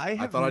 I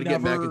thought I'd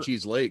get mac and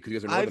cheese late because you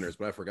guys are Northerners,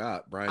 but I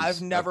forgot. Brian's I've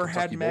a never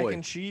had Kentucky mac boy.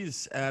 and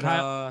cheese at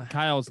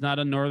Kyle, it's not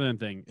a northern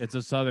thing. It's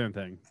a southern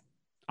thing.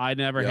 I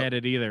never Yep. had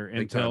it either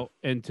Big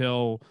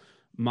until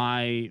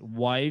my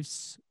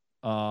wife's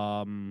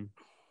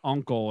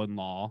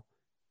uncle-in-law.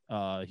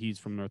 He's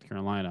from North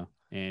Carolina,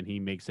 and he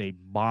makes a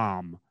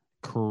bomb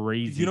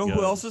crazy. You know who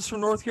good. else is from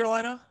North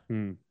Carolina?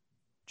 Hmm.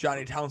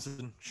 Johnny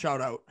Townsend.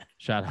 Shout out.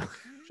 Shout out.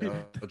 Shout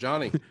out to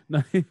Johnny.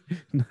 No,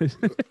 no.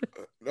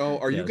 Oh,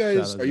 are you Yeah,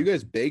 guys shout out are you to-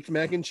 guys baked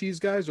mac and cheese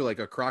guys or like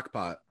a crock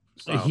pot?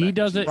 style He mac and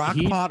does cheese? it- Rock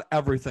he- pot,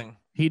 everything.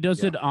 He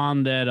does Yeah. it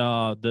on that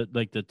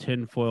the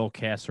tin foil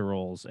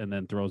casseroles and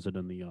then throws it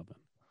in the oven.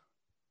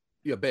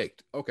 Yeah,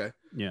 baked. Okay.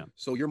 Yeah.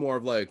 So you're more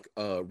of like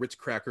a Ritz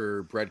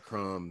cracker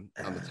breadcrumb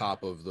on the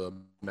top of the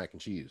mac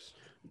and cheese.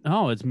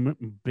 No, it's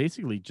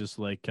basically just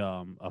like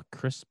a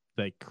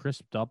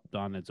crisped up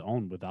on its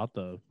own without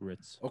the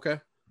Ritz. Okay.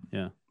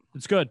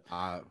 It's good.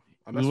 I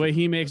The mess way with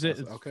he makes it,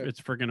 That's- okay. it's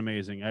freaking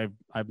amazing.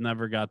 I've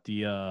never got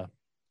the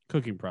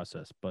cooking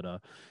process,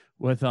 but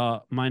with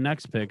my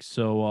next pick,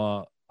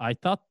 so I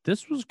thought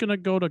this was gonna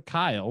go to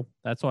Kyle.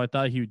 That's why I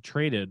thought he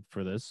traded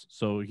for this.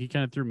 So he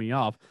kind of threw me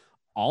off.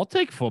 I'll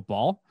take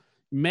football,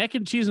 mac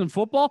and cheese and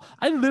football.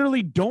 I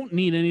literally don't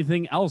need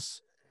anything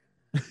else.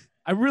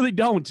 I really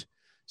don't.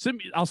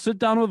 I'll sit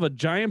down with a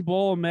giant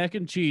bowl of mac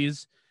and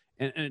cheese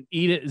and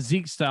eat it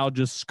Zeke style,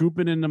 just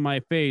scooping into my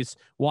face,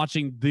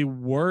 watching the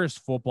worst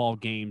football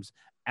games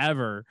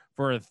ever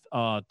for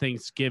a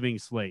Thanksgiving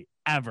slate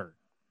ever.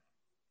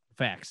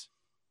 Facts.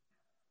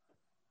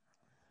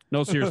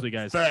 No, seriously,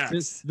 guys.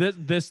 Facts.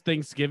 This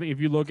Thanksgiving, if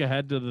you look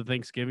ahead to the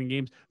Thanksgiving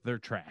games, they're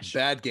trash.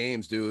 Bad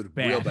games, dude.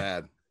 Bad. Real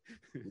bad.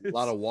 A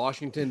lot of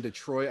Washington,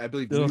 Detroit. I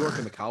believe New Ugh. York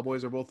and the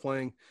Cowboys are both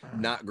playing.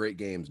 Not great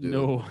games, dude.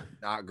 No,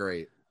 Not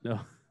great. no.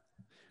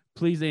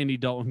 Please, Andy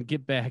Dalton,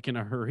 get back in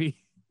a hurry.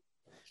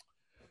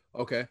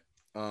 Okay.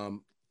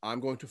 I'm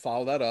going to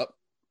follow that up.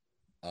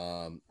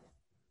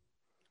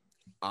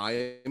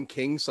 I am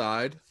king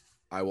side.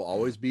 I will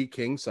always be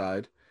king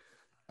side.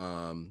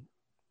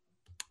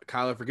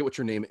 Kyle, I forget what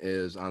your name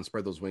is on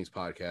Spread Those Wings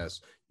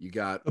podcast. You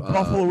got The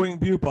Buffalo Wing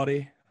Butte,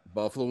 buddy.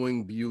 Buffalo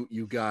Wing Butte.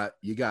 You got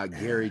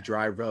Gary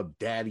Drive Rub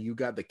Daddy. You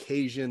got the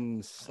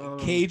Cajun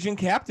Cajun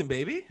captain,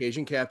 baby.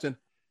 Cajun captain.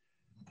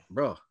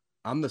 Bro,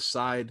 I'm the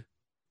side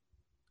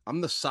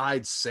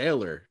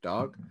sailor,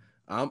 dog.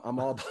 I'm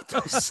all about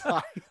those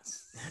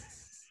sides.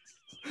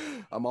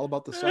 I'm all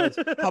about the sides.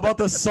 How about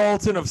the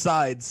Sultan of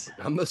Sides?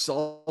 I'm the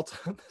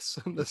sultan.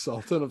 I'm the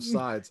sultan of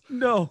sides.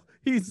 No,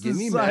 he's Give the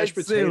me side mashed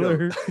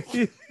potato.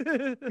 sailor.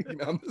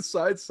 I'm the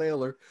side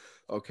sailor.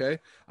 Okay.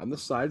 I'm the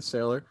side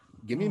sailor.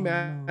 Give me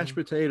mashed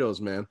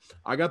potatoes, man.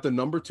 I got the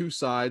number 2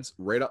 sides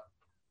right up.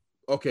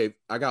 Okay.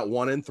 I got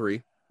 1 and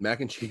 3. Mac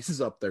and cheese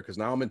is up there because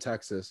now I'm in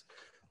Texas.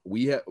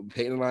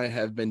 Peyton and I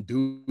have been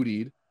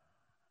dutied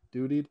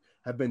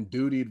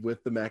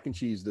with the mac and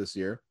cheese this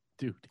year.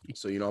 Dude,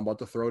 So, I'm about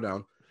to throw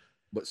down.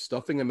 But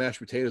stuffing and mashed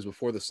potatoes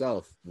before the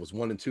South was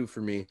 1 and 2 for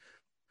me.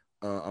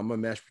 I'm a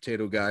mashed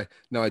potato guy.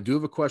 Now, I do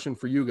have a question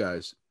for you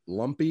guys.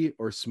 Lumpy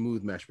or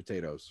smooth mashed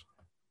potatoes?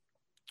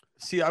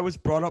 See, I was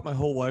brought up my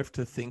whole life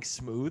to think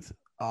smooth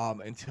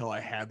until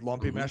I had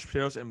lumpy Mhm. mashed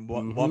potatoes, and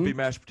Mhm. lumpy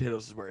mashed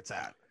potatoes is where it's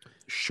at.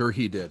 Sure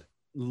he did.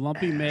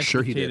 lumpy mashed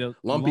Sure he potato. did.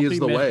 Lumpy is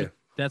the mashed- way.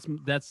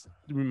 That's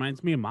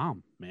reminds me of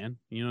mom, man.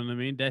 You know what I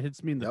mean? That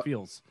hits me in the Yep.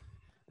 feels.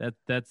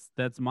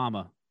 That's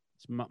mama.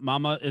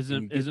 Mama You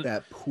isn't get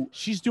that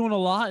She's doing a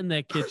lot in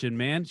that kitchen,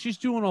 man. She's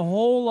doing a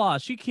whole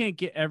lot. She can't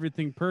get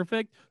everything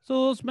perfect. So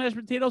those mashed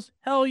potatoes,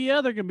 hell yeah,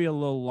 they're gonna be a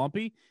little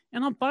lumpy,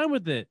 and I'm fine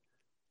with it.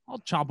 I'll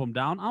chop them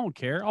down. I don't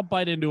care. I'll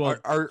bite into a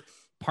Are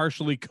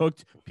partially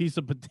cooked piece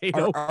of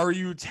potato. are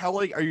you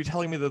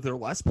telling me that they're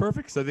less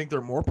perfect? Because I think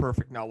they're more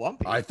perfect now.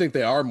 Lumpy. I think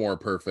they are more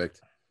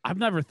perfect. I've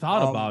never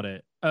thought Um, about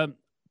it.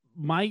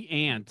 My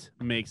aunt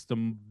makes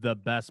the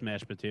best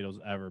mashed potatoes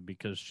ever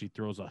because she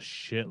throws a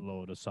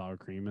shitload of sour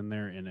cream in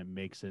there, and it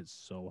makes it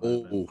so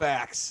heaven. Oh,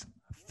 Facts.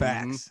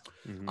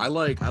 Mhm. I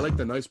like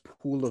the nice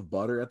pool of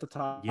butter at the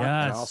top. And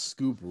I'll Yes.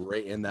 scoop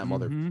right in that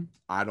mother. Mhm.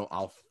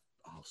 I'll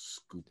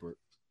scoop it.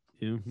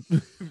 Yeah.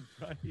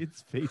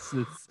 Ryan's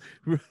faces.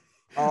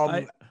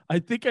 Um, I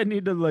think I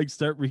need to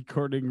start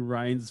recording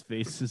Ryan's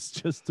faces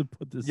just to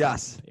put this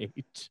Yes. on the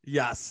page.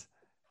 Yes.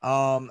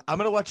 I'm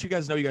gonna let you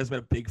guys know you guys made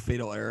a big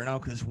fatal error now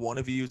because one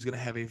of you is gonna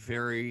have a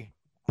very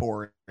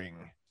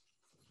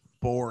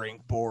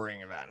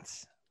boring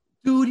event.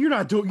 Dude, you're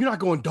not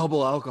going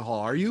double alcohol,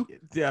 are you?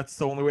 That's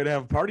the only way to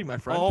have a party, my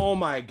friend. Oh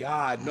my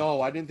god,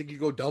 no! I didn't think you'd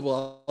go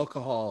double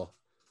alcohol.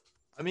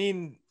 I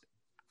mean,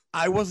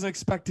 I wasn't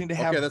expecting to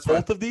have Okay, that's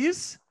both fine. of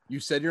these. You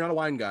said you're not a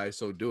wine guy,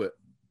 so do it.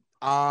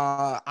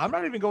 I'm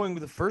not even going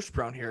with the first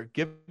round here.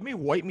 Give me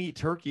white meat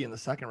turkey in the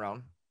second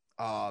round.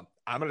 I'm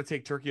gonna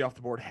take turkey off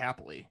the board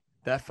happily.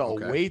 That fell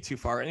Okay. way too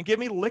far. And give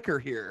me liquor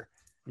here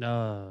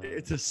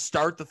to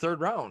start the third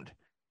round.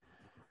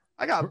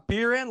 I got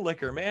beer and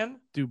liquor,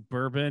 man. Dude,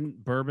 bourbon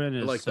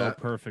is like so that.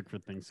 perfect for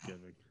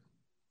Thanksgiving.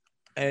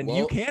 And you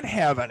Well- can't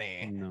have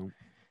any.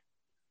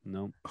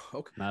 No,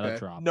 Okay. not a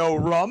drop. No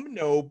rum,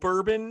 no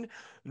bourbon,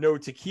 no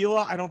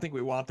tequila. I don't think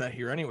we want that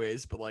here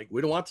anyways, but like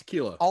We don't want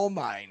tequila. all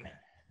mine.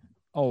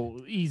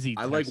 Oh, easy.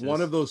 I like one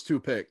Texas. of those 2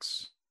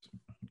 picks.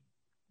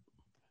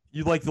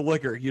 You like the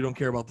liquor. You don't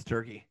care about the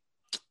turkey.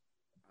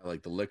 I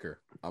like the liquor.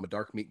 I'm a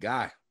dark meat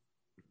guy.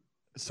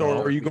 So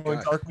Dark are you meat going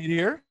guy. dark meat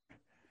here?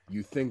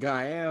 You think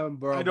I am,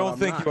 bro? I but don't I'm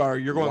think not. you are.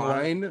 You're going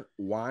wine.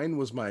 Wine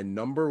was my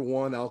number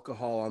 1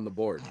 alcohol on the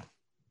board.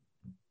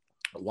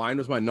 Wine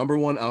was my number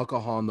 1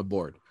 alcohol on the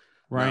board.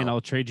 Ryan, No.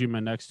 I'll trade you my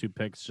next 2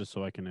 picks just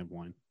so I can have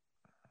wine.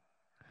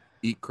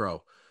 Eat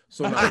crow.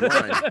 So now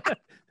wine.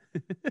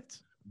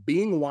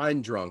 Being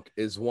wine drunk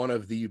is one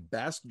of the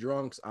best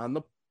drunks on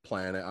the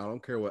planet. I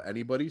don't care what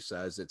anybody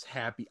says. It's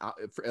happy.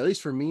 At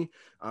least for me,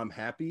 I'm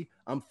happy.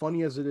 I'm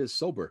funny as it is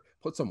sober.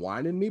 Put some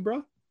wine in me,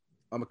 bro.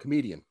 I'm a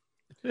comedian.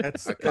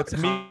 That's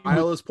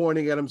Kyle me. is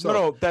pointing at himself.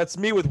 No, that's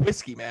me with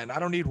whiskey, man. I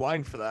don't need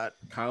wine for that.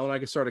 Kyle and I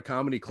could start a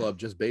comedy club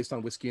just based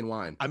on whiskey and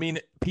wine. I mean,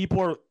 people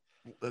are.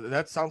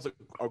 That sounds like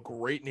a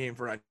great name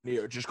for an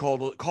idea. Just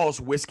call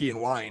us whiskey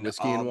and wine.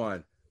 Whiskey and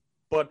wine.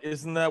 But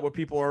isn't that what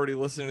people are already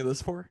listening to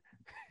this for?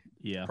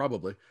 Yeah,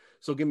 probably.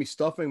 So give me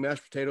stuffing,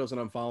 mashed potatoes, and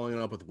I'm following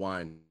it up with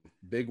wine.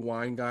 Big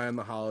wine guy on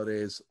the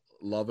holidays.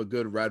 Love a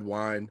good red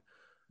wine.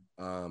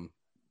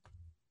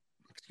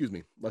 Excuse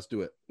me. Let's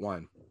do it.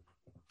 Wine.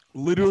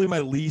 Literally my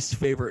least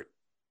favorite.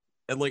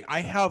 And like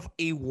I have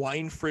a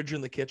wine fridge in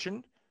the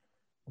kitchen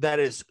that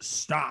is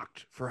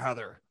stocked for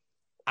Heather.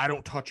 I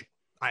don't touch it.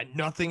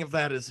 Nothing of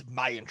that is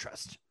my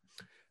interest.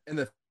 And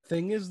the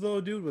thing is, though,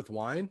 dude, with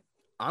wine,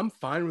 I'm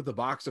fine with a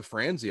box of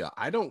Franzia.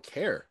 I don't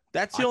care.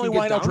 That's the only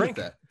wine I'll drink.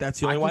 That's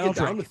the only wine I'll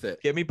drink. With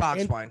it. Give me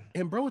box wine.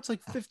 And bro, it's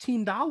like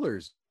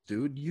 $15,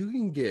 dude. You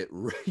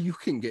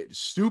can get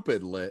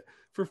stupid lit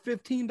for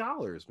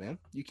 $15, man.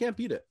 You can't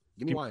beat it.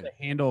 Give me wine. The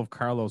handle of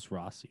Carlos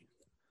Rossi.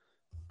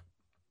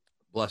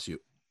 Bless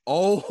you.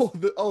 Oh,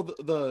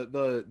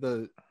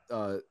 the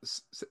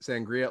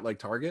sangria at like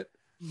Target.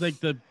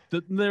 Like the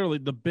literally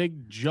the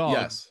big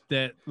jug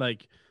that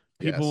like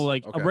people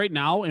like right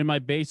now in my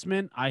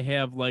basement I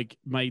have like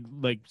my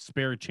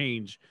spare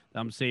change that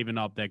I'm saving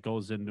up that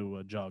goes into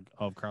a jug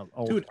of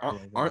Carlos. Dude,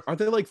 aren't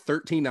they like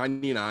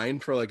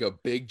 $13.99 for like a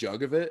big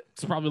jug of it?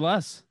 It's probably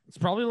less.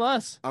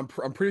 I'm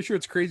pretty sure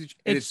it's crazy.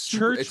 It's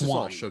church it's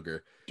wine. All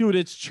sugar. Dude,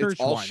 it's church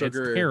all wine.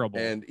 Sugar it's terrible.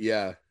 And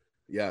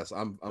yes,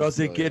 I'm Does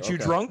it get you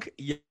drunk?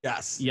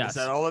 Yes. Is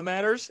that all that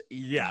matters?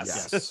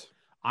 Yes.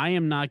 I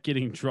am not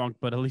getting drunk,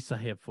 but at least I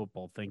have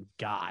football. Thank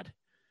God.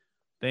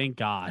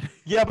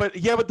 Yeah, but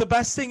the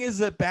best thing is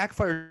that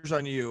backfires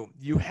on you.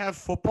 You have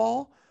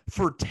football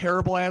for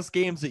terrible ass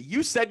games that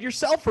you said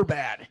yourself are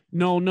bad.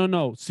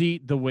 No. See,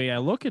 the way I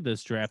look at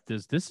this draft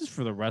is this is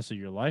for the rest of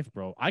your life,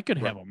 bro. I could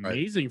have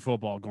amazing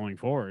football going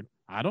forward.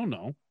 I don't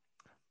know.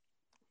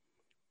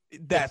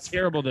 That's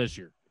terrible this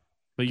year.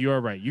 But you are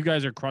right. You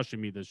guys are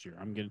crushing me this year.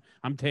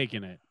 I'm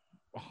taking it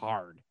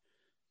hard,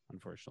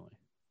 unfortunately.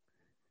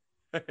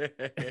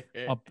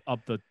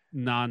 up the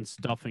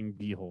non-stuffing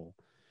beehole.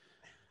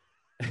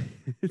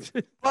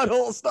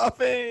 Butthole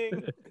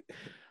stuffing.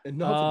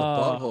 Enough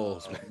of the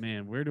buttholes,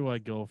 man. Where do I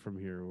go from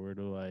here? Where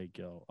do I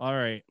go? All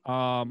right.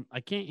 I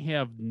can't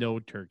have no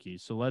turkey,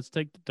 so let's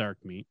take the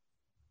dark meat.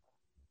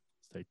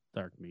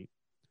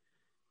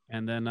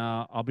 And then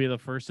I'll be the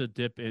first to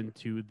dip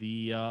into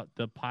the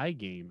pie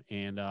game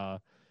and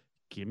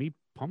give me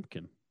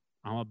pumpkin.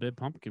 I'm a big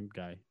pumpkin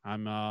guy.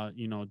 I'm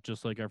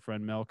just like our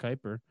friend Mel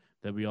Kiper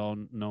that we all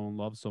know and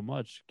love so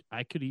much.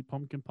 I could eat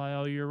pumpkin pie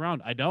all year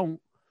round. I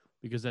don't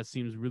because that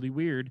seems really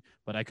weird,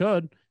 but I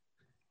could.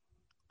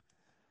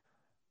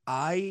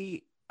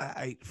 I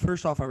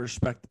first off, I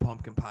respect the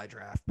pumpkin pie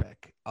draft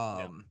pick.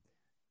 I'm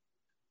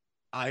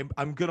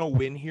gonna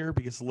win here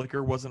because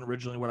liquor wasn't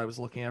originally what I was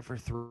looking at for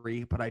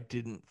 3, but I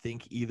didn't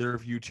think either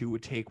of you two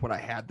would take what I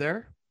had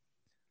there.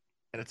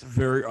 And it's a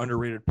very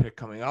underrated pick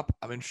coming up.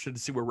 I'm interested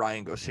to see where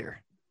Ryan goes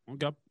here.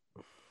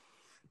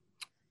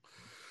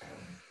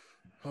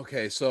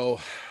 Okay, so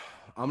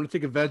I'm gonna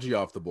take a veggie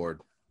off the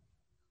board.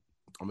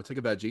 Does it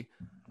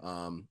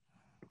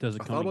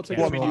come?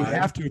 Well, I mean, you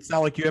have to. It's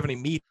not like you have any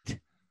meat.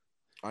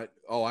 I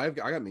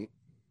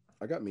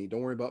got meat.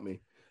 Don't worry about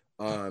me.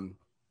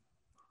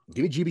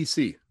 Give me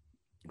GBC,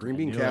 green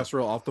bean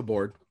casserole off the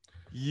board.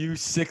 You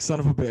sick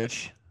son of a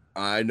bitch.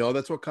 I know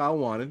that's what Kyle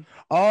wanted.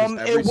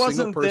 It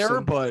wasn't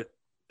there, but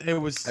it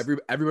was.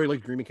 Everybody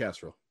liked green bean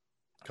casserole.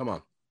 Come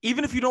on.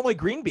 Even if you don't like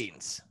green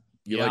beans,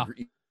 you like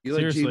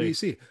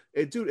GBC.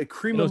 It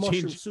cream of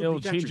mushroom soup. It'll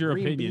change your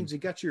opinion. Beans, you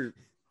got your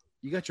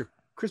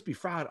crispy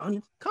fried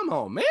onion. Come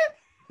on, man.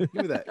 Give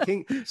me that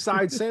King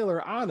Side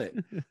Sailor on it.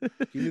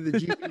 Give me the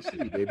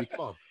GBC, baby. Come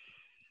on.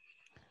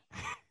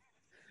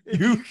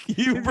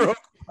 You broke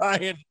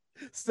Ryan.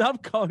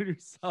 Stop calling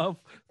yourself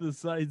the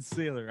Side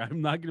Sailor.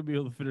 I'm not going to be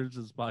able to finish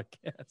this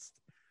podcast.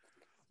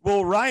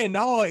 Well, Ryan,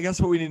 now I guess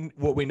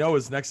what we know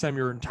is next time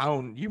you're in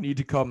town, you need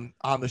to come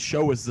on the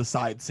show as the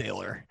Side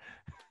Sailor.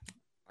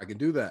 I can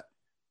do that.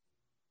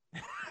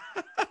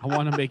 I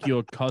want to make you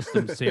a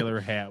custom sailor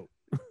hat.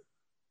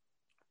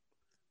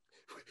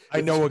 I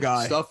know a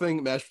guy.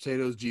 Stuffing, mashed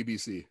potatoes,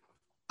 GBC.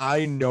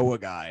 I know a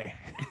guy.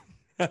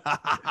 Hey,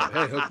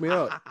 hook me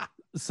up.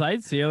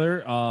 Side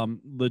Sailor,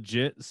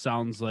 legit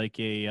sounds like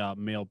a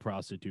male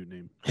prostitute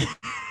name.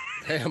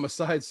 Hey, I'm a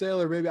side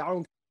sailor, baby. I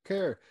don't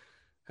care.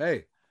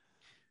 Hey,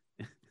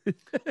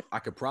 I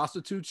could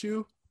prostitute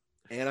you,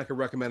 and I could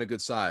recommend a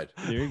good side.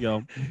 There you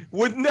go.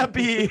 Wouldn't that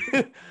be?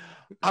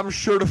 I'm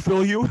sure to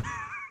fill you.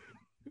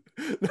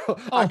 No,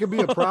 I could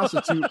be a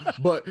prostitute,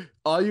 but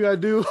all you gotta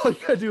do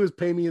is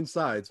pay me in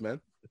sides, man.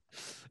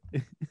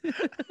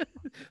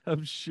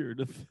 I'm sure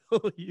to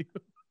fill you.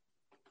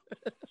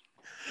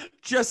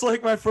 Just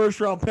like my first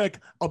round pick,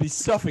 I'll be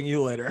stuffing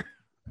you later.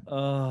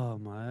 Oh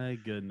my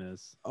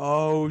goodness.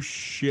 Oh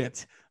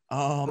shit.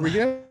 Are we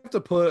gonna have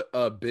to put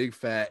a big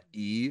fat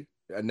E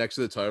next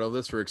to the title of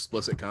this for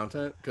explicit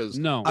content? Because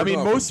No. I mean,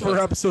 most of our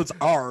episodes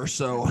are,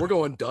 so we're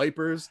going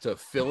diapers to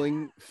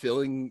filling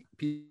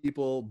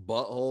people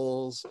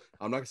buttholes.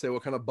 I'm not gonna say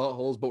what kind of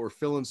buttholes, but we're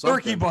filling something.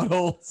 turkey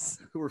buttholes.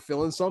 We're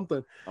filling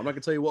something. I'm not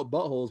gonna tell you what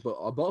buttholes, but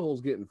a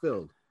butthole's getting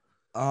filled.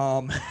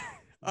 I'm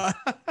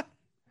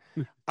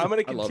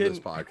gonna I love this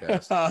continue.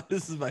 podcast.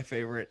 This is my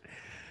favorite.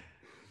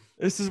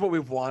 This is what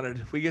we've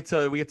wanted. We get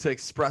to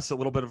express a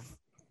little bit of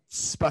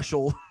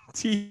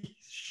specialty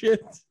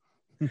shit.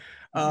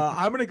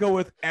 I'm gonna go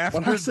with after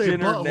When I say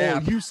dinner butthole,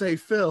 nap. you say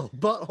Phil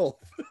butthole.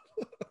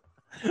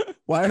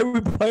 Why are we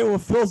playing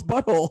with Phil's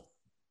butthole?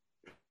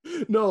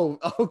 No,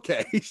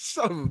 okay,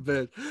 son of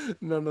a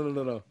bitch.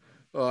 No.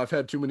 Oh, I've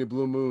had too many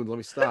blue moons. Let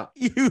me stop.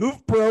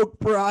 You've broke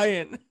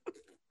Brian.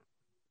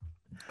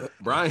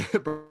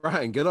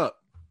 Brian, get up.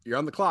 You're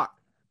on the clock.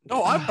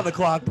 No, I'm on the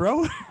clock,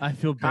 bro. I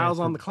feel bad. Kyle's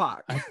for- on the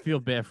clock. I feel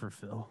bad for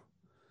Phil.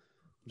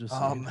 Just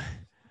saying.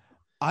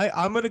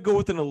 I'm gonna go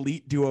with an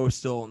elite duo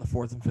still in the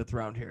 4th and 5th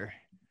round here.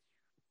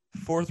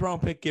 4th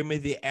round pick, give me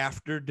the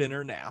after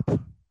dinner nap.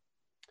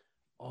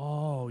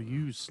 Oh,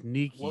 you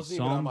sneaky Wasn't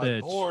even on son my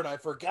bitch. board. I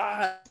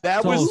forgot.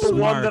 That So was the one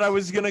smart. that I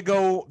was gonna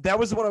go. That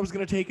was the one I was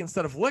gonna take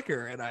instead of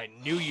liquor, and I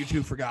knew you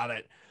two forgot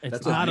it. It's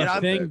That's not a- a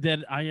I'm- thing that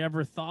I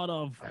ever thought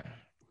of.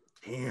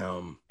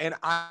 Damn. And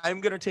I'm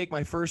gonna take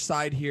my first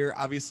side here.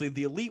 Obviously,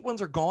 the elite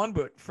ones are gone,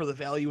 but for the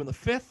value in the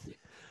 5th,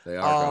 They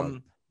are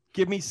gone.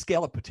 give me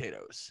scallop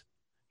potatoes,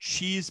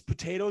 cheese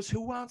potatoes.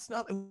 Who wants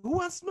nothing? Who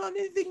wants not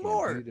anything Can't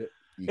more? beat it.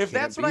 You If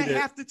that's can't what I beat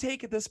it. have to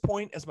take at this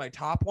point as my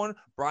top one,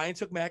 Brian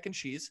took mac and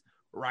cheese.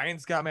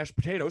 Ryan's got mashed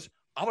potatoes.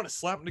 I'm gonna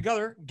slap them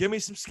together. Give me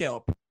some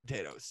scallop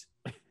potatoes.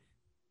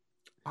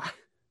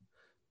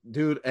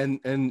 Dude,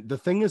 and the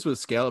thing is with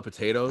scallop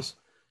potatoes,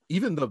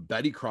 even the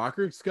Betty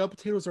Crocker scallop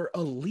potatoes are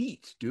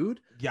elite, dude.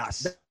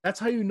 Yes. That's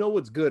how you know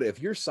it's good. If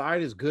your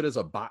side is good as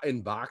a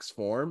in box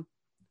form,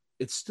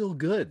 it's still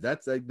good.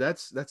 That's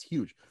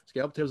huge.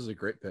 Scallop potatoes is a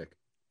great pick.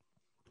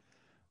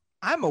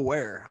 I'm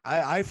aware.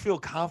 I feel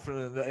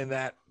confident in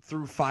that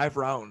through 5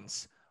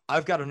 rounds.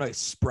 I've got a nice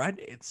spread.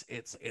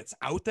 It's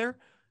out there.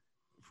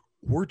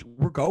 We're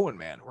going,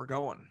 man. We're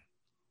going.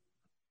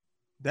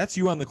 That's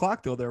you on the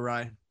clock though, there,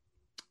 Ryan.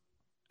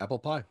 Apple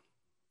pie.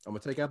 I'm gonna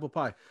take apple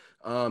pie.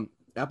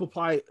 Apple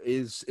pie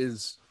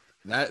is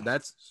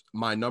that's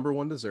my number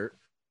one dessert.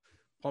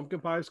 Pumpkin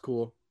pie is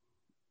cool.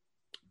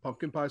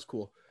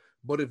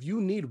 But if you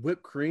need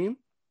whipped cream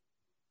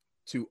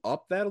to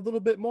up that a little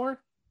bit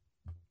more,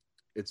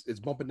 it's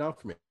bumping down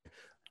for me.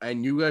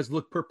 And you guys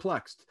look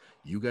perplexed.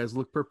 No,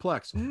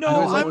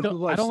 I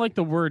don't like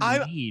the word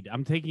I- need.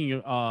 I'm taking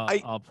it's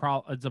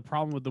a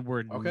problem with the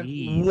word Okay.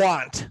 need.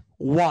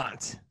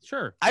 want.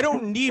 Sure. I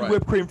don't need Right.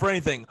 whipped cream for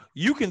anything.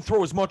 You can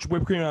throw as much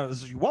whipped cream on it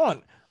as you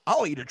want.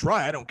 I'll eat it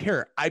dry. I don't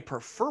care. I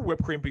prefer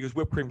whipped cream because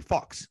whipped cream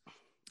fucks.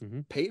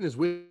 Peyton is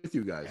with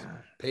you guys.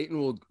 Peyton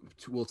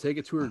will take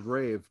it to her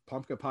grave.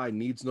 Pumpkin pie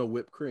needs no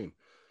whipped cream.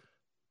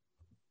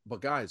 But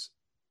guys,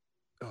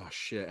 oh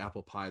shit,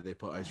 apple pie, they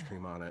put ice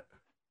cream on it.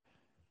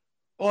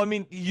 Well, I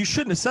mean, you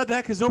shouldn't have said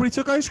that because nobody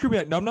took ice cream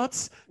yet.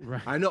 Numbnuts.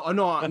 Right. I know.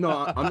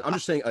 I'm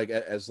just saying, like,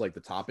 as like the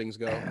toppings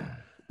go.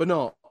 But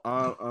no,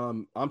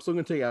 I'm still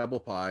gonna take apple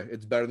pie.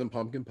 It's better than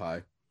pumpkin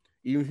pie.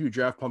 Even if you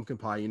draft pumpkin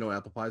pie, you know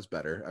apple pie is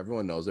better.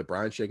 Everyone knows it.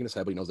 Brian's shaking his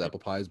head, but he knows apple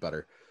pie is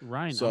better.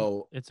 Ryan,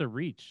 So- it's a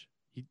reach.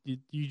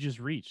 You just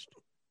reached.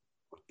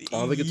 I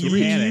don't think it's a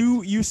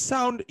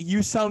reach.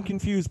 You sound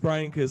confused,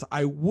 Brian, because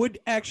I would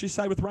actually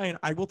side with Ryan.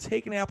 I will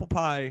take an apple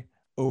pie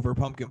over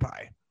pumpkin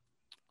pie.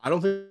 I don't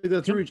think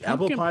that's a reach.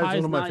 Apple Pumpkin pie pie is is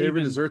one of my not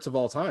favorite even- desserts of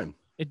all time.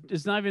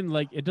 It's not even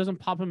like it doesn't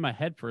pop in my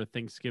head for a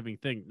Thanksgiving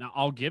thing. Now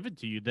I'll give it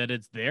to you that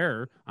it's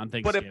there on But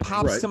Thanksgiving. it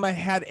pops Right. to my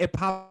head. It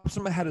pops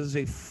in my head as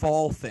a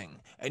fall thing,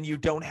 and you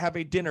don't have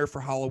a dinner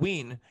for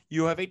Halloween.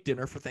 You have a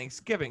dinner for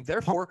Thanksgiving.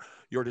 Therefore,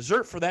 your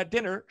dessert for that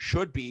dinner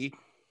should be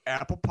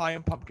apple pie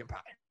and pumpkin pie.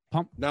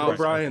 Now, Right.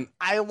 Brian,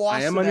 I lost.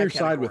 I am in on that your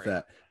side with category.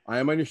 that. I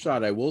am on your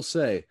side. I will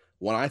say,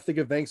 when I think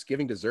of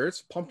Thanksgiving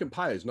desserts, pumpkin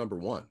pie is number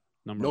one.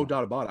 Number No one.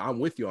 doubt about it. I'm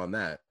with you on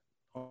that.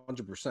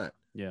 100%.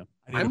 Yeah.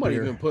 need I a might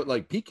beer. even put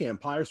like pecan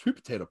pie or sweet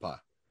potato pie.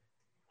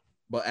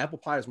 But apple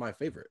pie is my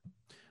favorite.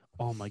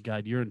 Oh my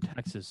God, you're in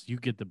Texas. You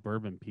get the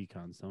bourbon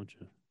pecans, don't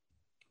you?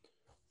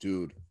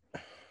 Dude,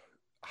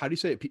 how do you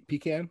say it?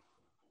 Pecan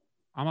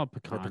I'm a or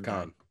pecan. guy.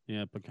 pecan?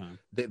 Yeah, pecan.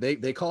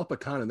 They call it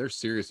pecan and they're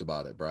serious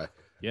about it, bro.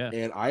 Yeah.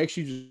 And I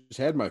actually just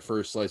had my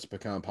first slice of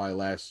pecan pie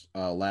last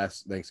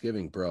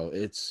Thanksgiving, bro.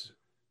 It's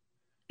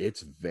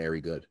very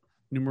good.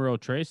 Numero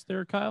trace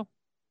there, Kyle.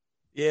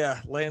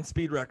 Yeah, land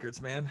speed records,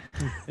 man.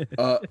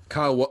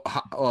 Kyle,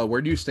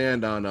 where do you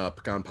stand on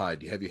pecan pie?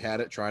 Have you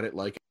had it, tried it,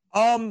 like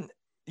it?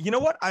 You know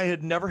what? I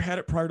had never had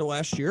it prior to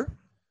last year,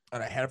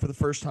 and I had it for the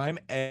first time.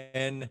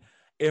 And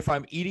if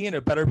I'm eating it,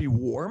 it better be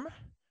warm,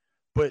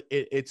 but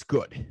it's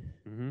good.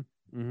 Mm-hmm.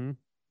 Mm-hmm.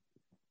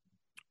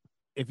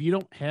 If you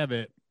don't have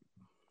it,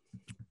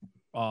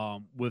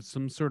 with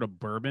some sort of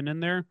bourbon in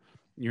there,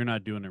 you're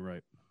not doing it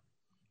right.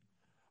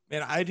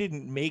 Man, I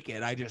didn't make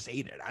it. I just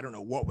ate it. I don't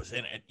know what was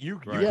in it. You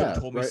Right. could Yeah, have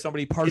told me right.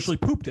 somebody partially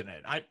pooped in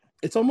it.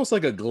 It's almost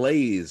like a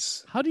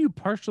glaze How do you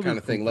partially kind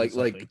of thing. poop Like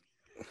on something?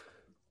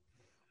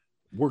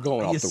 we're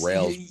going off You the see-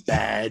 rails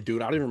bad,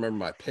 dude. I don't even remember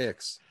my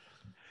picks.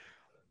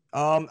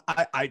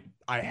 I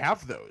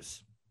have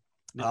those.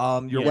 Your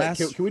Yeah.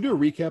 last Can we do a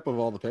recap of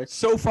all the picks?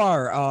 so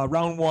far,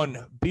 round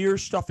 1, beer,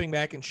 stuffing,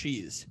 mac and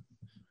cheese.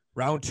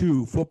 Round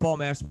 2, football,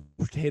 mashed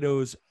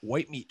potatoes,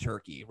 white meat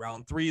turkey.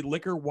 Round 3,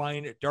 liquor,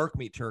 wine, dark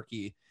meat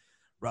turkey.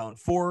 Round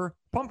 4,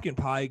 pumpkin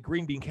pie,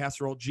 green bean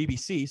casserole,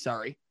 GBC.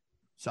 Sorry.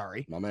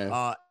 My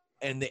man.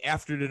 And the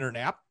after dinner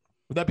nap.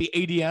 Would that be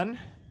ADN?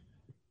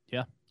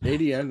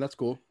 ADN, that's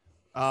cool.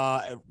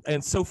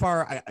 And so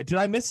far, did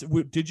I miss?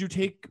 Did you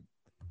take?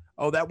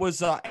 Oh, that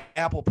was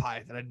apple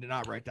pie that I did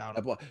not write down.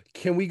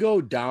 Can we go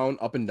down,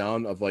 up and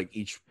down of like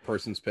each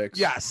person's picks?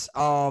 Yes.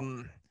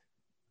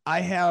 I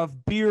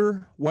have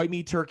beer, white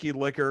meat turkey,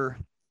 liquor,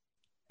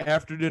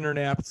 after dinner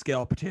nap,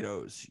 scalloped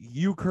potatoes.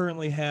 You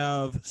currently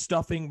have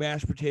stuffing,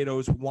 mashed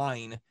potatoes,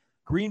 wine,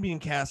 green bean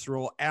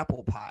casserole,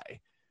 apple pie.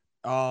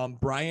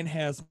 Brian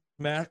has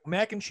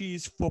mac and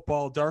cheese,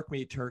 football, dark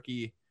meat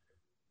turkey,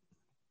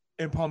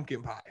 and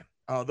pumpkin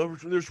pie.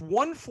 There's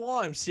one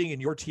flaw I'm seeing in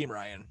your team,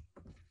 Ryan.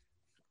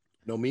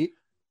 No meat?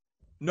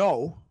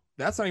 No,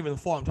 that's not even the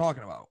flaw I'm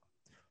talking about.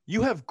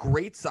 You have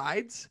great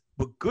sides,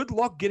 but good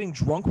luck getting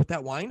drunk with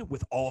that wine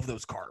with all of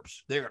those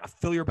carbs. They're going to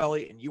fill your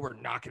belly, and you are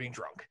not getting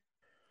drunk.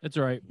 It's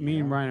all right. Me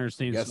and Ryan are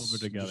staying Yes,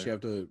 sober you together.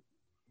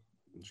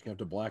 just have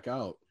to black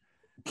out.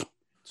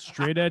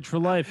 Straight edge for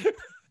life.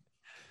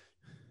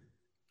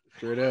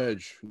 Straight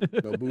edge.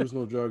 No booze,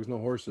 no drugs, no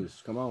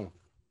horses. Come on.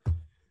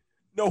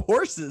 No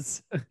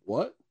horses.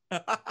 What?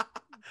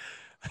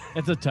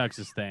 It's a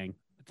Texas thing.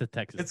 It's a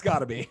Texas. It's got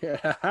to be.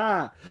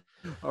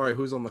 All right,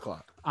 who's on the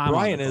clock? I'm on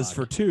Brian the is clock.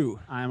 for 2.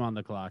 I'm on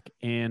the clock,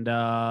 and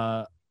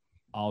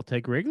I'll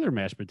take regular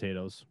mashed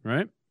potatoes.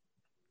 Right?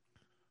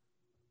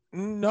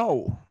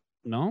 No.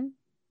 No.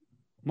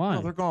 Why?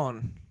 No, they're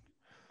gone.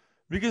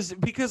 Because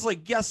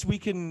like, yes, we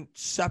can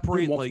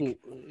separate like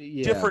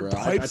different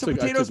types of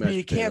potatoes, but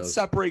you can't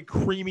separate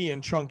creamy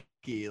and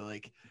chunky.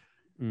 Like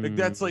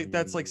that's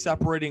like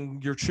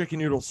separating your chicken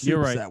noodle soups You're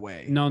right. that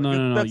way. No, Like,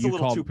 no. That's a You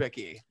little called- too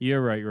picky.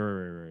 You're right.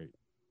 Right.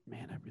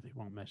 Man, I really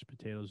want mashed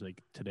potatoes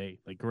like today,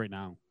 like right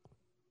now.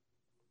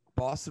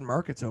 Boston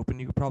Market's open.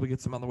 You could probably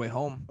get some on the way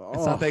home. It's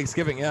Oh, not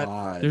Thanksgiving yet.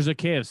 God. There's a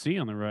KFC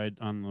on the ride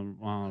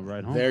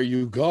home. There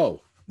you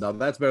go. Now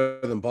that's better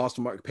than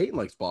Boston Mark. Peyton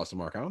likes Boston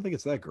Mark. I don't think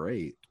it's that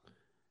great.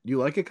 You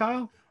like it,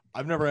 Kyle?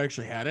 I've never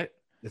actually had it.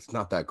 It's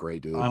not that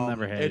great, dude. I've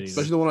never had it. it's- Either.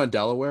 Especially the one on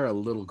Delaware, a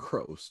little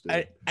gross.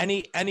 Dude.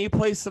 Any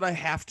place that I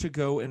have to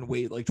go and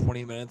wait like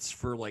 20 minutes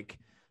for like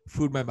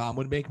food my mom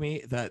would make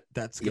me,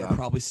 that's gonna Yeah.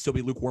 probably still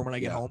be lukewarm when I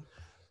get Yeah. home.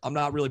 I'm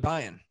not really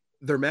buying.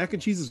 Their mac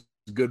and cheese is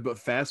good, but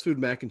fast food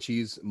mac and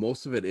cheese,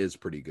 most of it is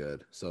pretty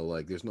good. So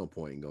like, there's no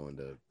point in going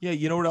to. Yeah,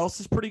 you know what else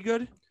is pretty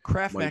good?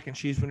 Kraft Mike. mac and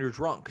cheese when you're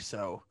drunk.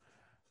 So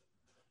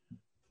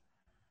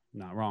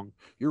Not wrong.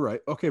 You're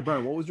right. Okay,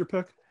 Brian, what was your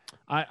pick?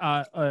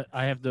 I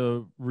have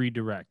to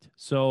redirect.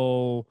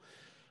 So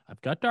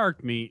I've got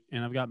dark meat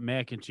and I've got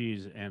mac and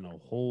cheese and a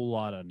whole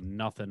lot of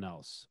nothing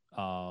else.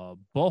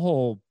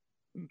 Butthole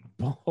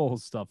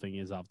stuffing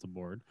is off the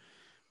board,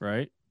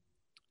 right?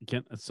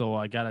 So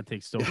I gotta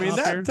take stovetop. I mean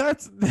here.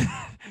 that's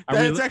Are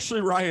that's we-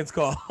 actually Ryan's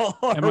call.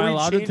 Am I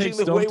allowed to take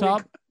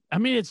stovetop? I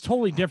mean, it's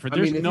totally different.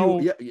 There's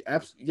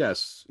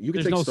yes, you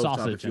can there's take no stovetop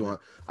sausage if you in it.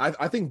 want.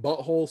 I think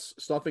butthole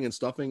stuffing and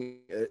stuffing,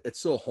 it's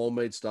still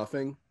homemade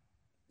stuffing.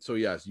 So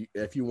yes,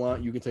 if you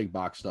want, you can take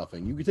box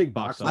stuffing. You can take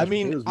box. Box I mashed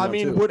mean, potatoes if you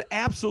want too. would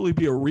absolutely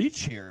be a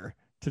reach here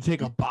to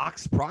take a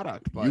box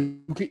product, but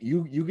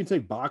you can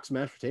take box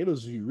mashed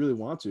potatoes if you really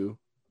want to.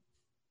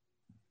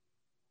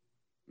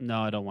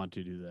 No, I don't want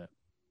to do that.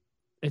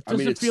 It I mean,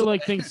 doesn't it's feel still-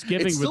 like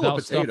Thanksgiving it's still a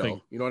without potato.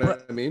 stuffing. You know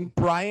what I mean?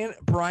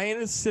 Brian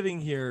is sitting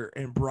here,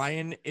 and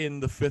Brian in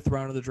the 5th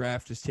round of the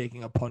draft is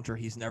taking a punter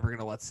he's never going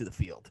to let see the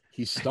field.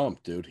 He's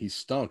stumped, dude. He's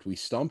stumped. We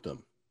stumped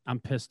him. I'm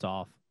pissed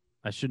off.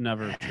 I should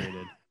never have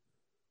traded.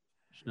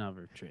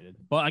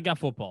 But I got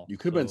football. You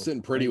could have been so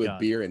sitting pretty thank with God.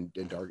 beer and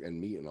dark and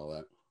meat and all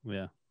that.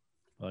 Yeah.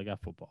 Well, I got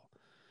football.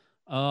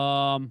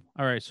 All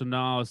right. So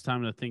now it's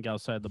time to think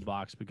outside the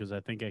box because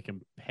I think I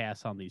can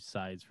pass on these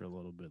sides for a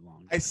little bit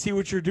longer. I see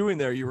what you're doing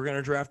there. You were going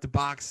to draft a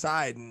box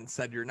side and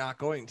said you're not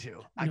going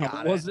to. I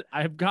got it.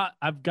 I've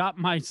got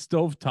my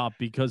stovetop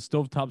because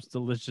stovetop's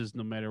delicious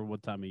no matter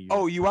what time of year.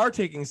 Oh, you are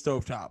taking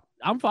stovetop.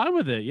 I'm fine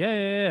with it.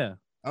 Yeah.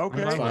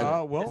 Okay. It's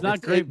fine. Well, It's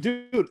not great.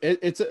 dude.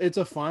 It's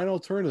a fine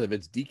alternative.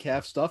 It's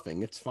decaf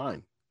stuffing. It's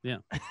fine.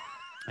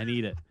 I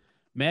need it.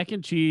 Mac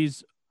and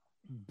cheese,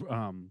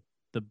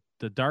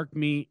 the dark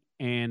meat,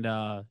 and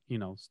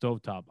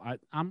stovetop.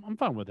 I'm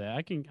fine with that.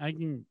 I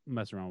can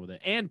mess around with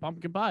it. And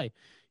pumpkin pie.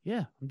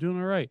 Yeah, I'm doing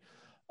all right.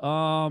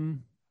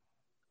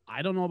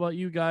 I don't know about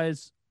you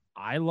guys.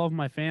 I love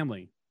my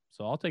family,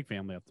 so I'll take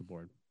family off the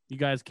board. You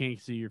guys can't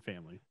see your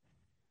family,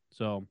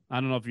 so I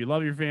don't know if you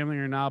love your family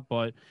or not,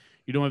 but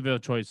you don't have a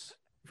choice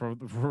for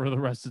the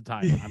rest of the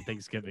time on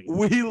Thanksgiving.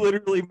 We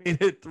literally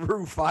made it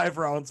through 5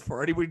 rounds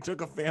for anybody who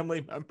took a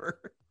family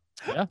member.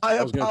 Yeah.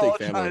 I was gonna take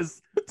family.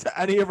 apologize to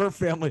any of our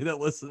family that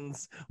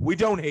listens. We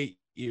don't hate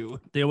you.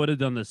 They would have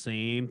done the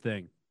same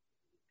thing.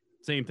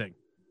 Same thing.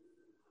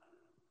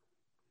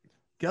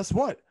 Guess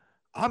what?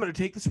 I'm going to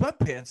take the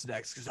sweatpants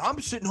next because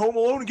I'm sitting home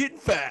alone and getting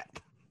fat.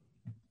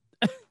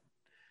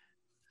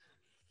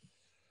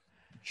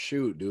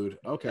 Shoot, dude.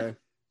 Okay.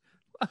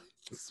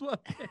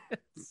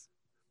 Sweatpants.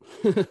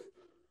 What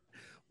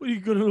are you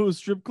going to a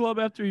strip club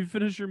after you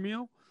finish your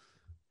meal?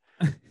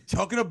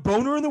 Talking a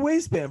boner in the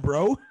waistband,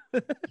 bro.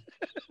 What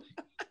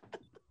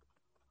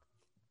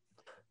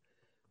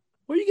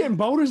are you getting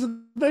boners at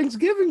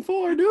Thanksgiving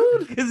for,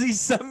 dude? Because he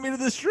sent me to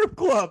the strip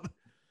club.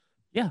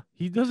 Yeah,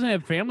 he doesn't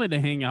have family to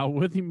hang out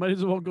with. He might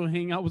as well go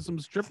hang out with some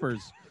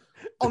strippers.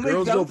 The I'll make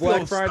girls them go Black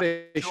feel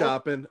Friday special.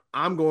 shopping.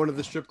 I'm going to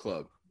the strip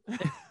club.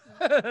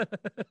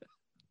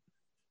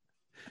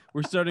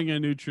 We're starting a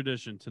new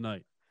tradition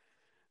tonight.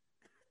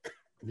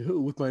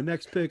 Dude, with my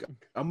next pick,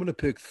 I'm gonna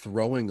pick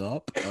throwing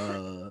up.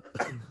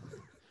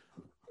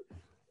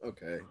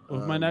 Okay.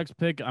 With my next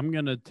pick, I'm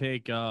gonna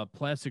take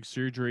plastic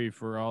surgery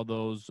for all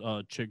those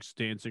chicks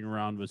dancing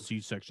around with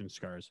C-section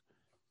scars.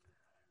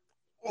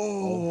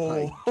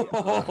 Oh,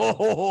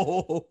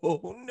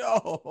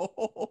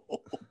 no.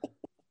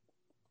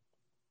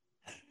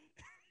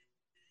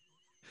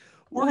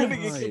 We're going to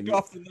get kicked Why?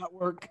 off the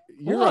network.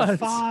 You're What? a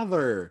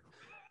father.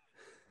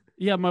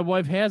 Yeah, my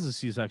wife has a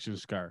C-section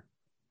scar.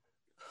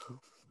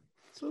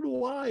 So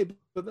do I,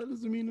 but that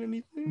doesn't mean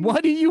anything.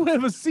 Why do you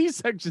have a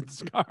C-section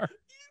scar?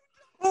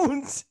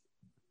 Don't.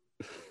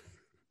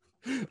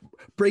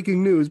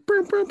 Breaking news.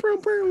 Boom, boom, boom,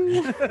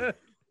 boom.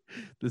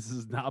 This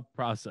is not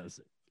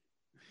processing.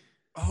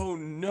 Oh,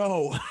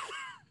 no.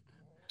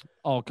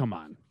 Oh, come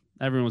on.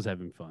 Everyone's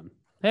having fun.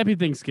 Happy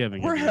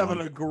Thanksgiving. We're everyone.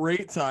 having a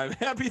great time.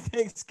 Happy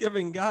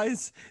Thanksgiving,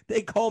 guys.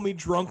 They call me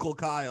Drunkle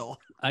Kyle.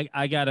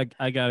 I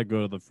gotta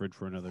go to the fridge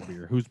for another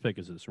beer. Whose pick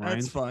is this?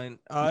 Ryan's? That's fine.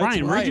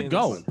 Ryan, where'd you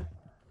go?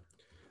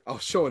 I'll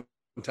show it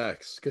in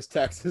Tex because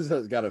Tex has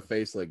got a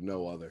face like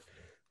no other.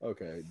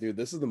 Okay, dude,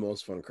 this is the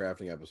most fun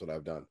crafting episode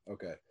I've done.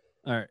 Okay.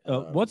 All right.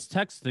 What's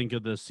Tex think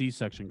of the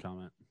C-section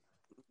comment?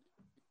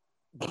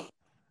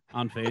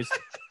 On face.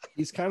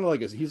 He's kind of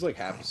like he's like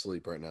half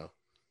asleep right now.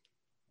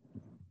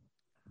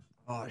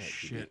 Oh,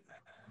 shit.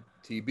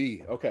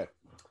 TB. Okay.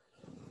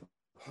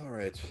 All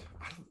right.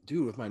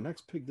 Dude, with my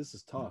next pick, this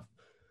is tough.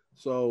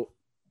 So,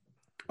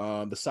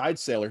 the side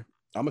sailor.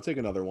 I'm gonna take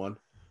another one.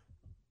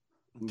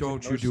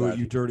 Don't you do it,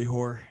 you dirty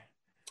whore.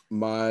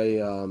 My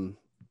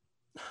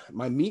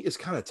meat is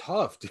kind of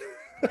tough, dude.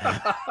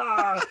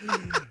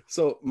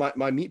 So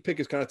my meat pick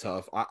is kind of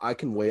tough. I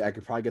can wait. I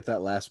could probably get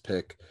that last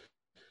pick.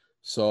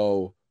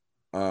 So,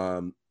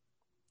 oh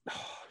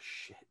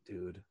shit,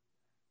 dude.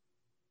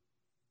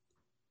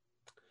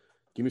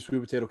 Give me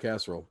sweet potato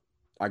casserole.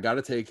 I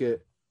gotta take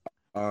it.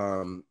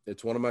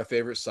 It's one of my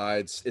favorite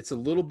sides. It's a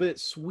little bit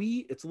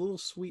sweet. It's a little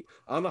sweet.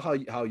 I don't know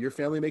how your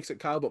family makes it,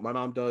 Kyle, but my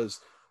mom does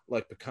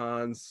like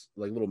pecans,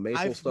 like little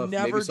maple stuff. I've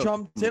never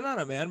jumped in on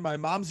it, man. My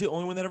mom's the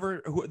only one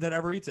that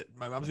ever eats it.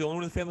 My mom's the only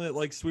one in the family that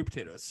likes sweet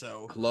potatoes.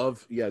 So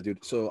yeah,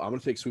 dude. So I'm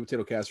gonna take sweet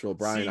potato casserole.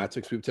 Brian, I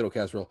took sweet potato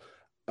casserole.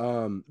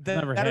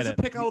 That is a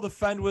pick I will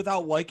defend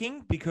without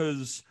liking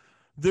because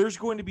there's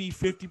going to be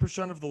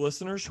 50% of the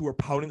listeners who are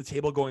pounding the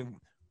table going,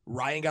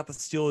 Ryan got the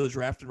steal of the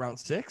draft in round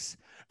 6.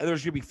 And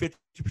there's going to be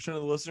 50% of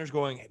the listeners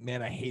going,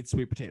 man, I hate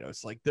sweet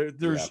potatoes. Like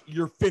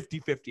you're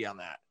 50-50 on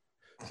that.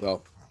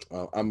 So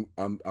I'm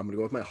gonna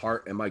go with my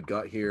heart and my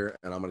gut here,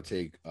 and I'm gonna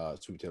take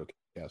sweet potato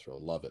casserole.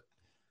 Love it.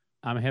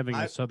 I'm having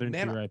a Southern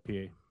Tier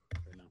IPA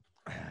right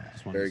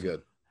now. Very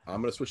good.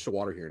 I'm gonna switch to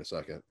water here in a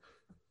second.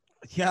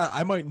 Yeah,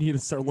 I might need to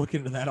start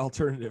looking into that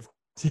alternative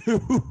too.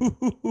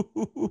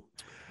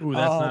 Ooh,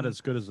 that's not as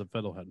good as the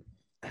Fiddlehead.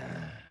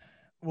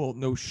 Well,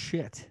 no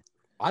shit.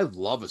 I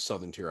love a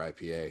Southern Tier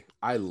IPA.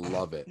 I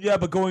love it. Yeah,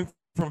 but going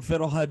from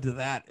Fiddlehead to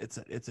that,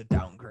 it's a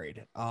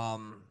downgrade.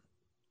 I'm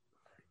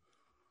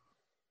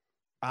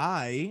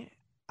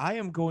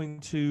going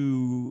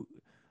to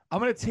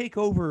take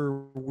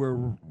over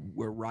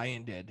where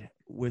Ryan did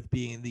with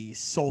being the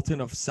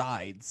Sultan of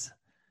sides.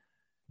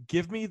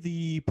 Give me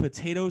the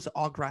potatoes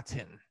au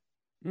gratin.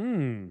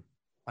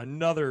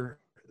 Another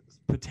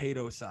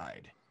potato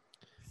side.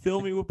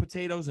 Fill me with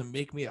potatoes and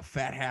make me a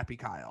fat, happy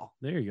Kyle.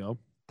 There you go.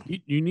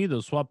 You need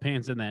those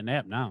sweatpants in that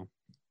nap now.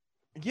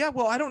 Yeah,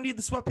 well, I don't need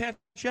the sweatpants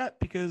yet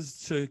because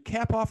to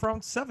cap off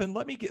round 7,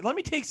 let me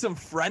take some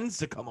friends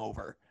to come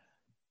over.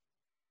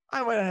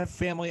 I might have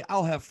family.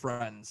 I'll have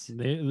friends. At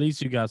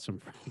least you got some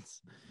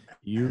friends.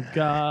 You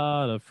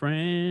got a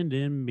friend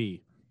in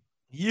me.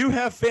 You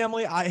have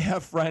family. I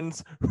have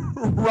friends.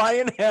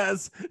 Ryan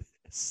has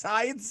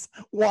sides,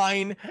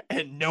 wine,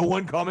 and no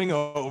one coming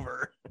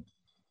over.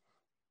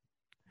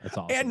 That's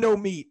awesome. And no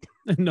meat.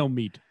 No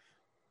meat.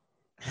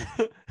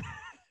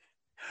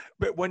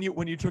 But when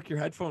you took your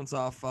headphones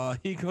off,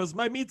 he goes,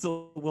 "My meat's a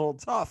little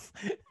tough."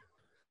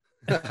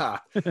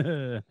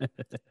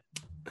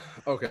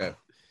 Okay.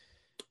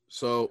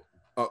 So,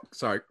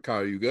 sorry, Kyle,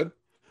 are you good?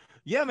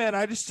 Yeah, man.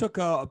 I just took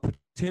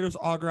potatoes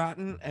au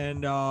gratin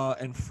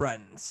and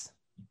friends,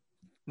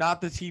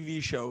 not the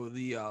TV show,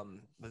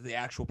 the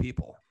actual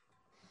people.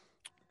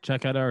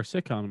 Check out our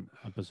sitcom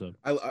episode.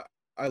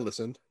 I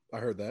listened. I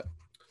heard that.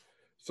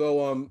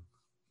 So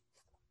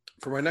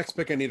for my next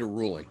pick, I need a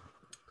ruling.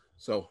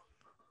 So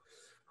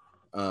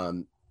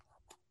I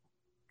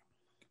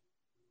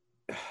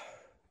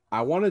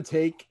want to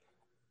take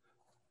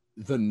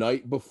the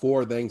night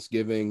before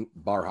Thanksgiving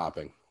bar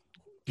hopping.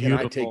 Can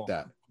I take Beautiful.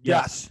 that?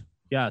 Yes.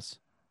 Yes.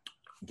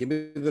 Give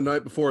me the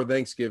night before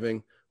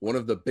Thanksgiving, one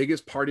of the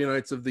biggest party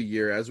nights of the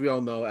year. As we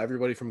all know,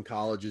 everybody from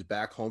college is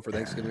back home for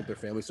Thanksgiving with their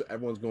family, so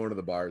everyone's going to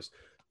the bars.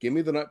 Give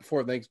me the night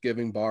before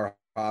Thanksgiving bar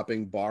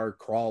hopping, bar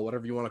crawl,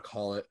 whatever you want to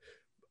call it.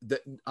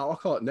 I'll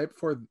call it night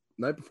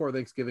before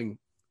Thanksgiving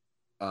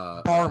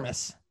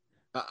Barmas.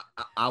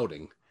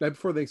 outing. Night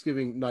before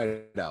Thanksgiving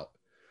night out.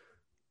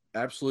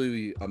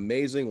 Absolutely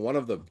amazing. One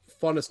of the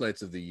funnest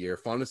nights of the year.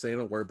 Funnest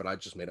ain't a word, but I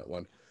just made it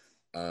one.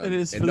 It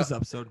is for this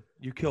episode.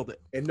 You killed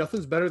it. And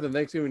nothing's better than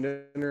Thanksgiving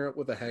dinner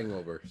with a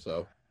hangover.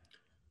 So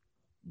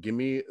give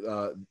me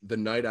the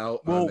night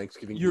out on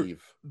Thanksgiving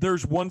Eve.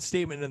 There's one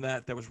statement in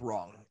that was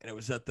wrong, and it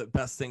was that the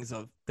best things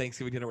of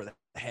Thanksgiving dinner with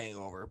a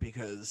hangover,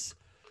 because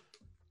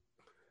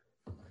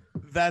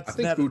I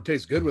think food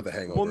tastes good with a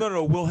hangover. Well,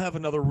 no, we'll have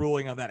another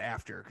ruling on that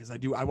after, because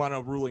I want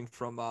a ruling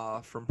from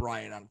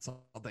Brian on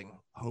something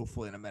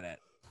hopefully in a minute.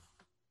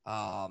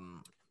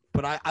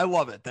 But I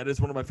love it. That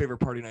is one of my favorite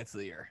party nights of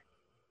the year.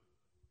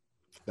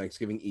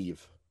 Thanksgiving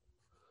Eve.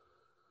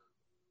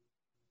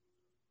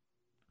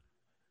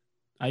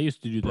 I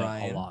used to do that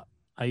Brian. a lot.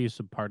 I used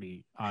to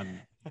party on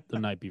the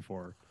night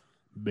before,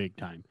 big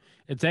time.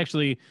 It's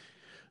actually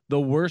the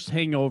worst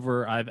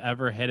hangover I've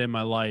ever had in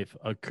my life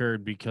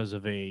occurred because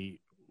of a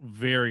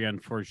very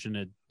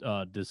unfortunate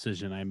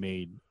decision I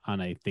made on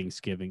a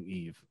Thanksgiving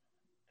Eve.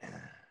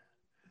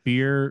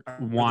 Beer,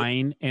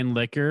 wine, and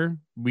liquor,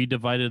 we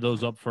divided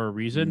those up for a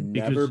reason.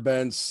 Never because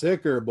been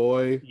sicker,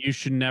 boy. you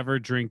should never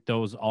drink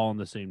those all on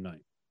the same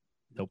night.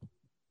 Nope.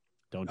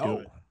 Don't do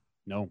it.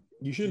 No.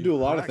 You shouldn't do a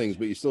lot of things,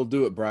 but you still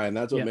do it, Brian.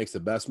 That's what makes the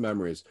best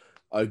memories.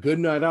 A good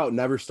night out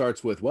never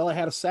starts with, well, I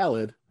had a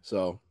salad.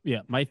 So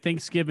yeah, my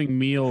Thanksgiving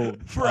meal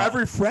for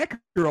every frat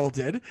girl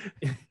did.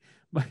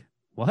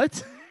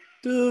 What?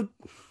 Dude,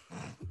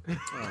 I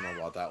don't know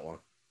about that one.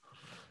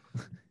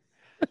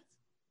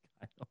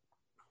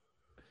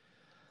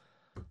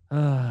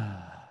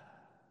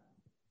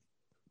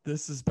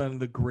 This has been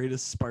the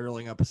greatest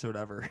spiraling episode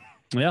ever.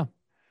 Yeah.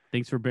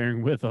 Thanks for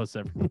bearing with us,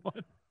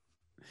 everyone.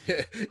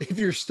 If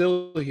you're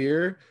still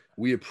here,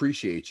 we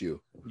appreciate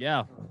you.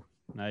 Yeah,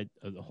 I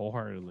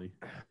wholeheartedly.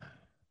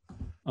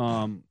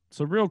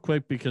 So real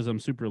quick, because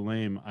I'm super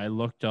lame, I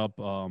looked up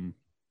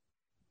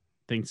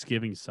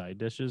Thanksgiving side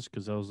dishes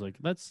because I was like,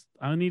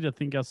 I need to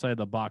think outside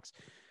the box.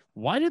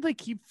 Why did they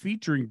keep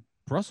featuring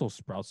Brussels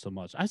sprouts so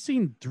much? I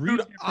seen three.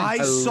 Dude, I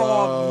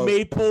saw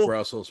maple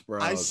Brussels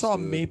sprouts. I saw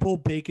maple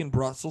bacon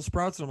Brussels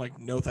sprouts, and I'm like,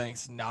 no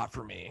thanks, not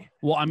for me.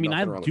 Well, I mean,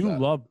 Nothing I wrong do with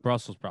that. love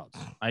Brussels sprouts.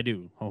 I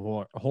do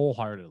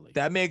wholeheartedly.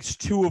 That makes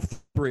 2 of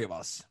 3 of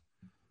us.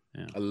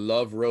 I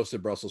love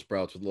roasted Brussels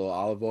sprouts with a little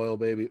olive oil,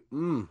 baby.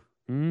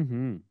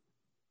 Mm-hmm.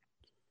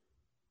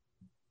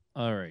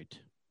 All right.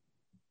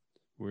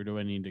 Where do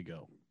I need to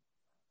go?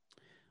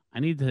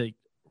 I need to take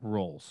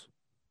rolls.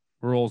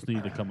 Rolls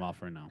need to come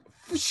off right now.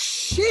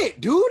 Shit,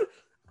 dude.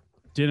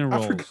 Dinner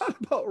rolls. I forgot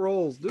about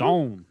rolls, dude.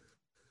 Gone.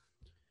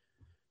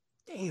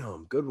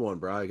 Damn, good one,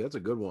 Bri. That's a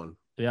good one.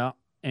 Yeah.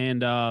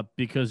 And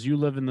because you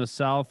live in the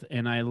South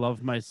and I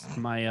love my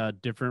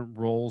different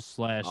rolls /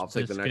 I'll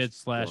take the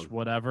next biscuits / one.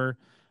 whatever,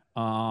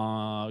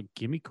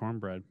 give me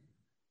cornbread.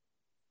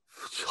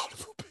 Son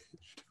of a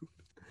bitch, dude.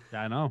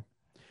 I know.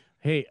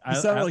 Hey, It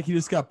sounded like you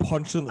just got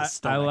punched in the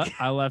stomach.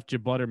 I left you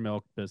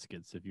buttermilk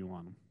biscuits if you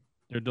want them.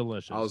 They're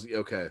delicious.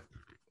 Okay.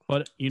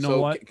 But you know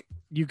what?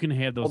 You can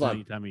have those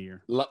any time of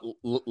year.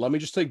 Let me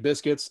just take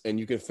biscuits and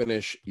you can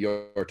finish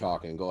your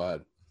talking. Go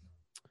ahead.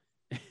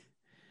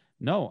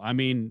 No, I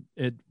mean,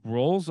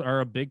 rolls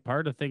are a big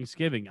part of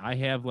Thanksgiving. I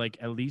have like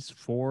at least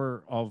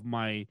 4 of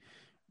my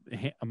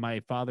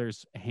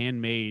father's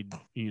handmade,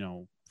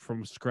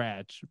 from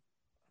scratch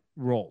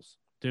rolls,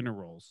 dinner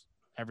rolls,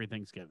 every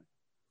Thanksgiving,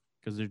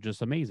 because they're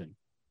just amazing.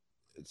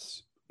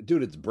 It's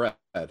bread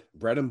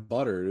and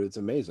butter. It's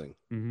amazing.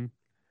 Mm-hmm.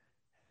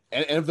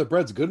 And if the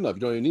bread's good enough,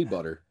 you don't even need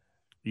butter.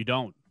 You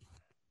don't.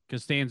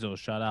 Costanzo,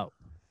 shout out.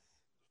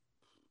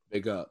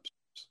 Big ups.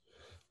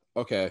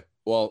 Okay.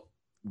 Well,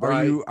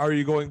 are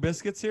you going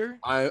biscuits here?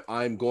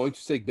 I'm going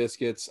to take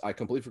biscuits. I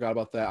completely forgot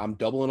about that. I'm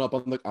doubling up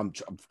on I'm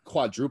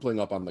quadrupling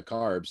up on the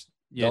carbs.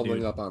 Yeah,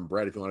 doubling up on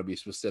bread if you want to be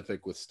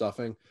specific with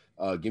stuffing.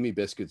 Give me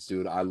biscuits,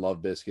 dude. I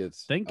love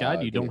biscuits. Thank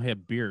God you don't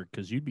have beer,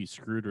 because you'd be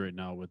screwed right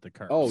now with the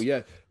carbs. Oh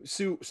yeah.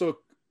 So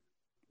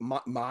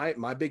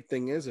my big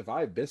thing is, if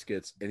I have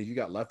biscuits and if you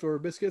got leftover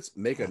biscuits,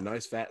 make a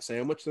nice fat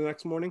sandwich the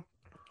next morning.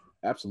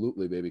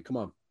 Absolutely, baby. Come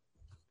on.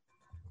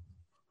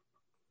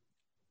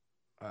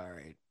 All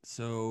right.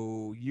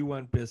 So you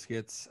went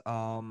biscuits.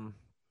 Brian,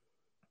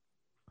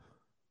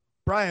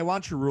 I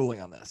want your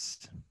ruling on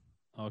this.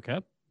 Okay.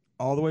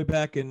 All the way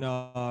back in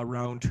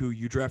round 2,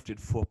 you drafted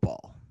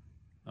football.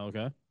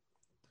 Okay.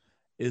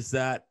 Is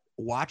that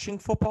watching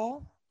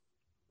football?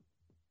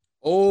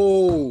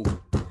 Oh,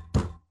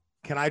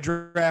 Can I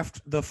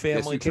draft the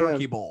family you can.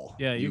 turkey bowl?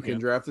 Yeah, you can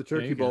draft the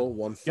Turkey you can. Bowl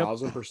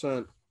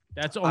 1,000%.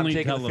 That's I'm only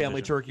taking television. the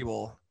family turkey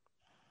bowl.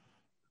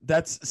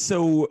 That's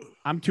so.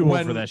 I'm too old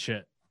for when- that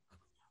shit.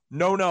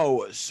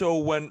 No. So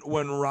when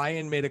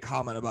Ryan made a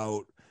comment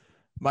about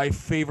my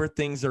favorite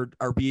things are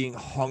being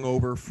hung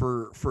over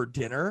for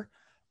dinner,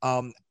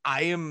 I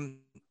am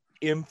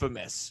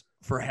infamous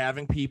for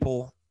having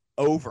people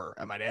over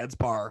at my dad's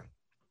bar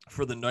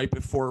for the night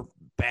before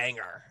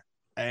banger.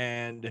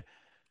 And I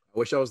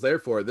wish I was there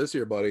for it this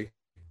year, buddy.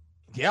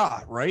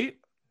 yeah, right.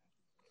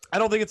 I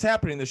don't think it's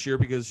happening this year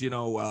because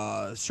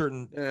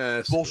certain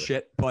Yeah,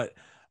 bullshit, but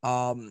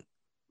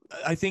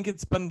I think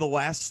it's been the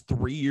last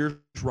 3 years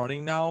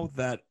running now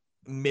that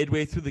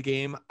midway through the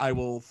game, I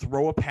will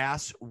throw a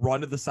pass,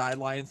 run to the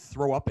sideline,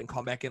 throw up, and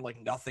come back in like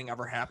nothing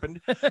ever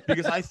happened.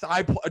 Because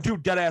I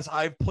dude, dead ass,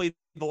 I've played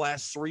the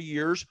last 3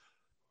 years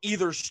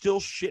either still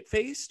shit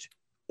faced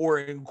or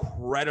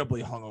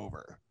incredibly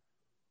hungover.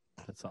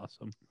 That's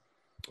awesome.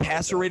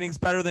 Passer rating's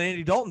better than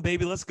Andy Dalton,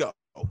 baby. Let's go.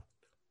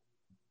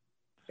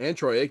 And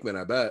Troy Aikman,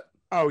 I bet.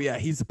 Oh yeah,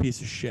 he's a piece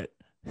of shit.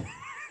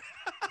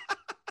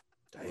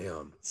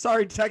 Damn.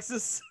 Sorry,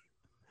 Texas.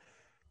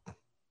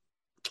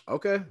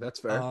 Okay, that's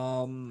fair.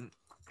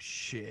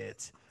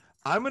 Shit.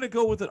 I'm gonna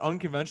go with an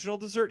unconventional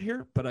dessert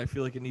here, but I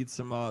feel like it needs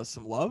some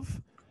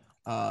love.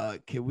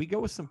 Can we go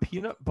with some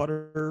peanut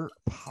butter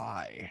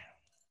pie?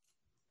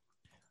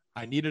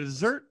 I need a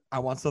dessert. I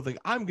want something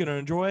I'm gonna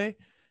enjoy.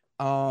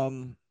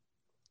 Man,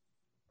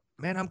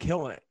 I'm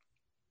killing it.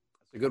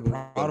 That's a good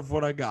Proud one. of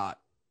what I got.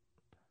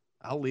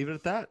 I'll leave it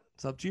at that.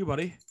 It's up to you,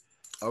 buddy.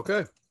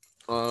 Okay.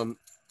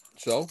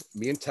 So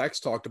me and Tex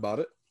talked about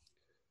it.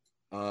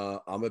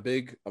 I'm a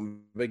big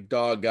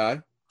dog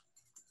guy.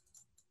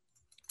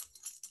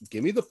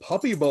 Give me the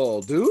puppy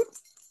bowl, dude.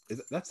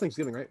 That's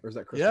Thanksgiving, right? Or is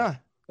that Christmas? Yeah.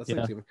 That's Yeah.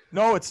 Thanksgiving.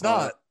 No, it's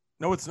not.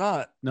 No, it's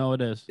not. No,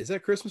 it is. Is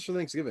that Christmas or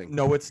Thanksgiving?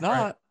 No, it's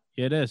not.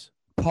 Yeah, it is.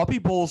 Puppy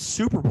Bowl's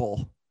Super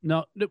Bowl.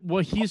 No,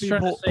 what he's Puppy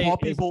trying Bowl- to say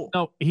Puppy is, Bowl-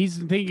 no, he's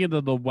thinking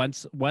of the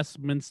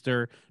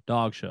Westminster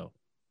Dog Show.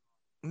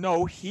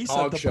 No, he said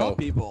Dog the show.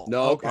 Puppy Bowl.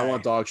 No, Okay. I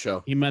want dog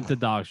show. He meant the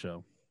dog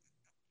show.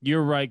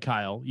 You're right,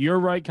 Kyle. You're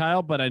right,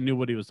 Kyle. But I knew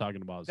what he was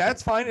talking about.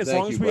 That's fine as Thank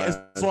long as you, we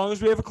Brian. as long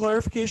as we have a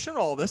clarification on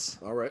all this.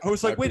 All right. I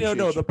was like, wait, no,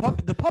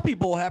 appreciate the Puppy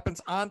Bowl happens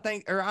on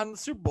the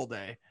Super Bowl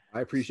day. I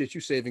appreciate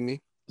you saving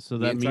me. so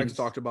Me that and Tex means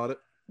talked about it.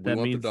 We that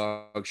want means- the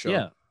dog show.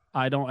 yeah.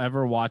 I don't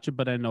ever watch it,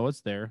 but I know it's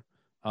there.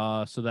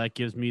 So that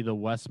gives me the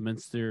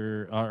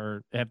Westminster,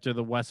 or after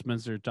the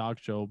Westminster Dog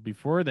Show,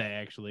 before that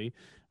actually,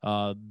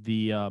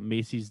 the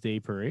Macy's Day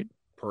Parade.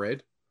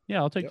 Parade. Yeah,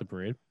 I'll take Yep. the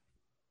parade.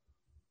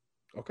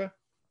 Okay.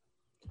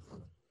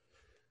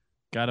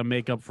 Got to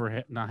make up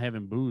for not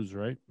having booze,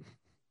 right?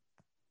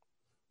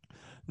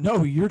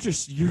 No, you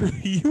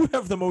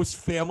have the most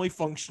family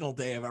functional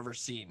day I've ever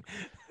seen.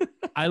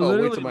 I Oh, wait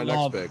literally till my next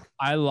love. pick.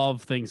 I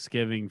love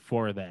Thanksgiving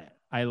for that.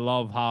 I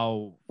love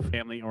how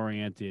family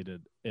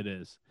oriented it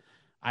is.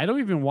 I don't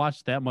even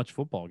watch that much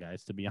football,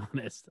 guys, to be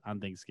honest, on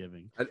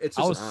Thanksgiving. It's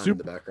I just was on in super-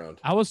 the background.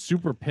 I was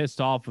super pissed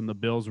off when the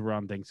Bills were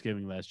on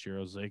Thanksgiving last year.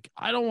 I was like,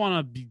 I don't want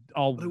to be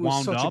all But it was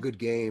wound such a up. good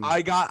game.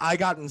 I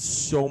got in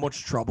so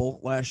much trouble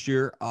last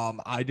year.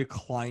 I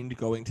declined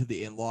going to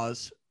the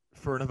in-laws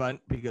for an event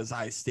because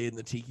I stayed in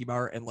the tiki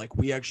bar, and like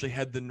we actually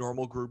had the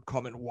normal group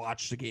come and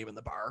watch the game in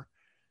the bar.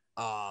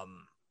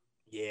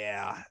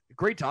 Yeah,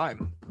 great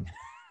time.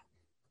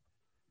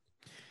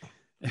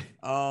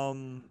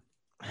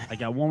 I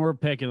got one more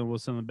pick, and then we'll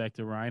send it back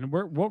to Ryan.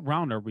 What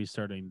round are we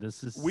starting?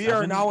 This is We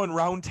are 7? now in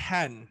round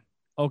 10.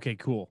 Okay,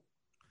 cool,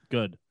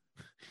 good.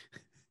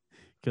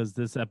 Because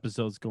this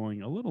episode's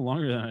going a little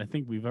longer than I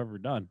think we've ever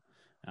done,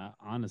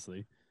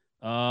 honestly.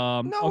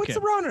 No, okay. it's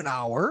around an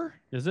hour.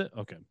 Is it?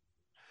 Okay.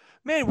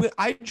 Man,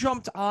 I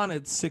jumped on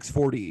at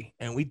 6:40,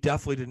 and we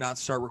definitely did not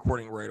start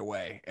recording right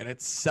away. And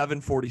it's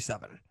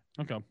 7:47.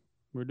 Okay.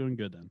 We're doing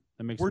good then.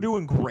 That makes We're sense.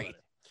 doing great.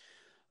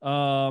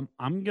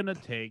 I'm gonna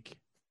take,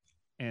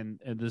 and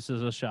this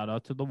is a shout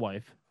out to the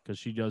wife because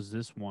she does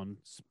this one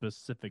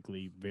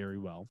specifically very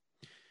well.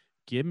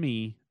 Give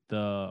me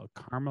the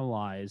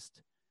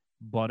caramelized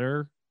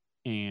butter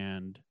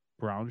and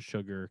brown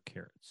sugar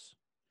carrots.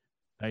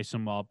 Dice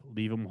them up,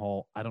 leave them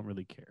whole. I don't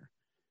really care.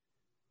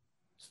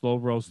 Slow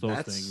roast those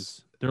That's-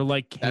 things. They're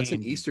like That's an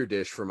candy. Easter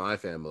dish for my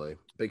family.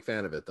 Big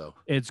fan of it though.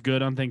 It's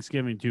good on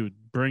Thanksgiving too.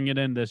 Bring it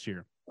in this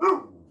year.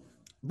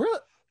 Bro,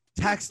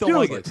 Tax don't Dude,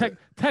 like like it. it.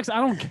 Tex, I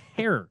don't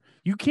care.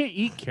 You can't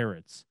eat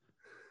carrots.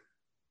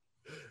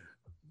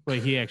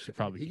 Wait, he actually he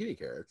probably can eat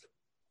carrots.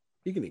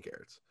 He can eat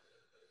carrots.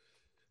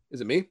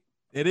 Is it me?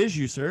 It is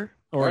you, sir.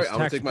 or All it's right, I'm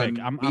gonna Tex take my pick.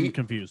 I'm meat-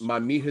 confused. My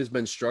meat has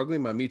been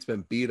struggling. My meat's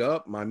been beat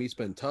up. My meat's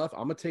been tough.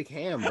 I'm gonna take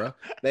ham, bro.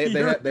 They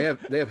You're-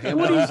 have ham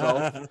What by do you-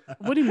 itself.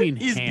 What do you mean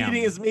He's ham?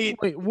 beating his meat.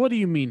 Wait, what do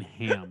you mean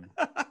ham?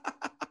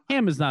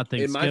 Ham is not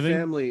In my Thanksgiving.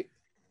 family,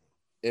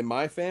 in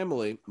my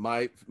family,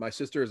 my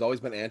sister has always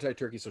been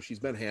anti-turkey, so she's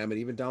been ham, and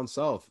even down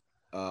south,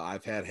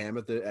 I've had ham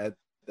at the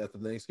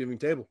Thanksgiving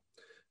table.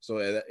 So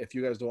if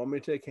you guys don't want me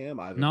to take ham,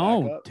 I have a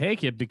No, backup.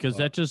 take it because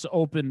that just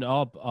opened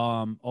up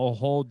a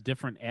whole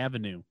different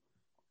avenue.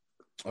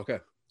 Okay.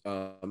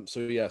 So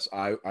yes,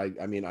 I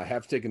mean I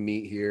have to take a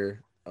meat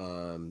here.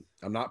 I'm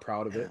not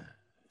proud of it.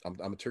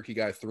 I'm a turkey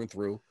guy through and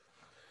through,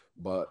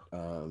 but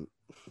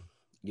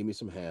give me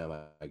some ham,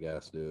 I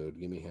guess, dude.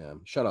 Give me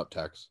ham. Shut up,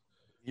 Tex.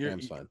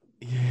 Ham's fine.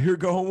 You're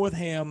going with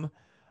ham.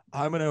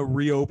 I'm gonna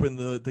reopen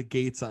the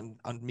gates on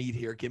meat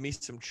here. Give me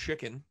some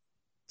chicken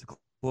to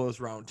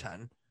close round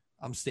 10.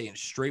 I'm staying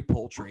straight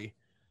poultry.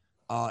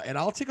 And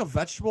I'll take a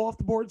vegetable off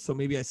the board, so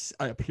maybe I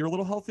appear a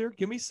little healthier.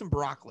 Give me some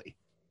broccoli.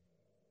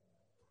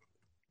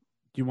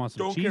 Do you want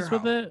some Don't cheese care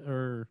with how. it,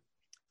 or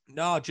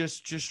No,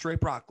 just straight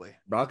broccoli.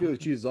 Broccoli with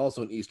cheese is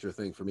also an Easter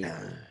thing for me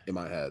in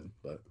my head,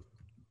 but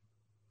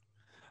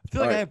I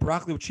feel like All I right. have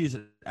broccoli with cheese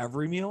at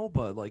every meal,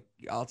 but like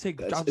I'll it's,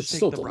 just it's take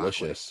still the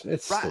delicious.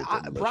 It's broccoli. still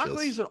delicious.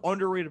 Broccoli is an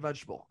underrated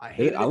vegetable. I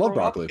hate it. I love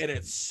broccoli. and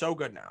it's so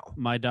good now.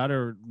 my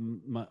daughter,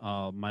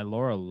 my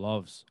Laura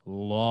loves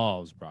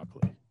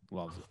broccoli,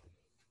 loves it,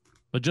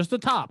 but just the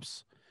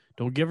tops.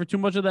 Don't give her too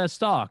much of that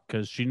stock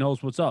because she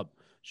knows what's up.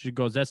 She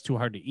goes, "That's too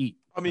hard to eat."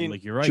 I mean, I'm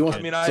like, you're right. She wants,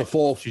 kid. it's a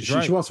full. she's She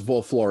right. wants a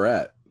full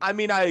floret. I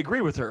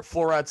agree with her.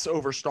 Florets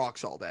over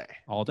stalks all day.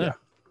 all day. Yeah.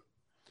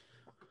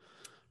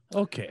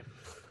 Okay.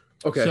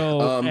 Okay.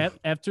 So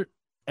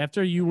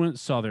after you went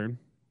Southern,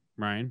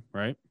 Ryan,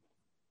 right?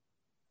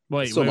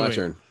 Wait, still my wait.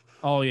 turn.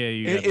 Oh yeah,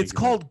 you. gotta It's make your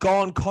called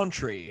Gone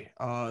Country.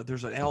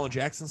 There's an Alan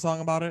Jackson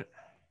song about it.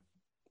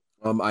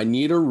 I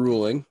need a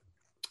ruling.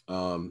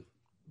 I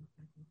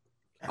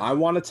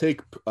want to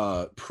take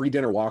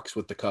pre-dinner walks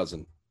with the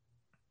cousin.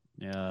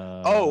 move.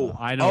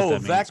 I know.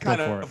 What that means. Go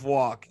kind for of it.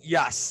 walk.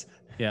 Yes.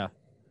 Yeah.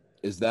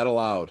 Is that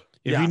allowed?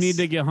 If you need Yes.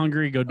 to get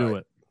hungry, go do All right.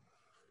 it.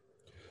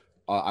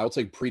 I will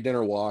take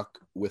pre-dinner walk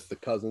with the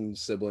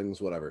cousins, siblings,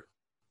 whatever.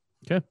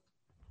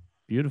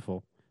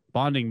 Beautiful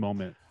bonding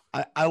moment.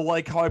 I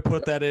like how I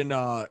put that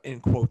in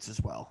quotes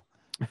as well.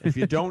 If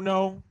you don't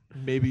know,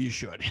 maybe you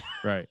should.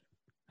 Right.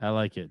 I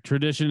like it.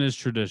 Tradition is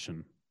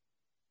tradition.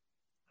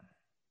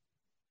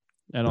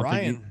 I don't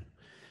think you, Brian.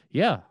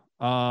 yeah.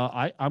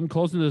 I'm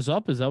closing this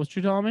up. Is that what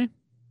you're telling me?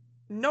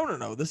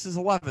 No. This is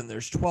 11.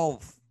 There's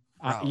 12.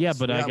 Yeah, rounds.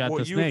 but I got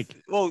the snake.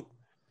 Well,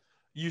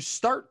 you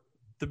start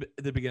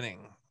the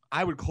beginning.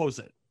 I would close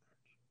it.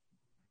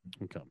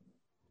 Okay.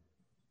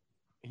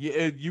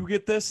 You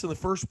get this in the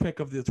first pick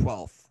of the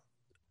 12th.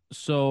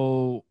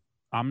 So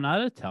I'm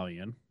not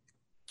Italian,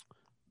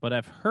 but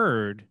I've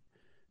heard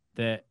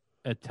that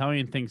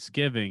Italian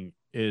Thanksgiving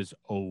is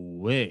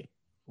way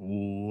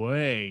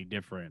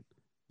different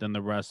than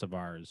the rest of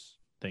ours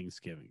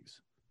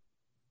Thanksgivings.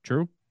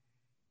 True,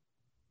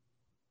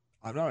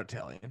 I'm not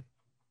Italian.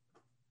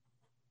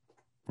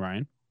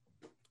 Ryan?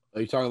 Are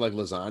you talking like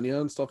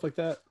lasagna and stuff like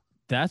that?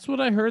 That's what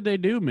I heard they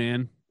do,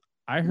 man.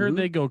 I heard Mhm.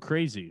 they go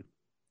crazy.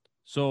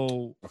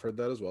 So I've heard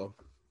that as well.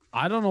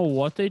 I don't know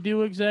what they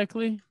do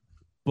exactly,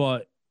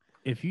 but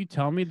if you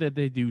tell me that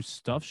they do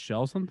stuffed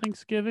shells on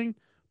Thanksgiving,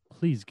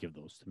 please give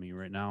those to me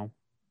right now.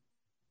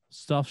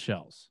 Stuffed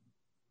shells.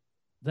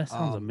 That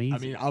sounds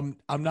amazing. I mean,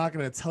 I'm not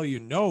gonna tell you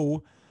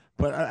no,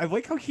 but I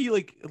like how he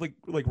like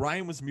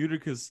Ryan was muted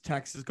because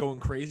Tex is going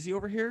crazy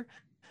over here,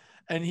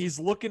 and he's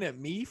looking at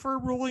me for a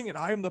ruling, and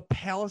I am the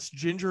Palace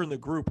Ginger in the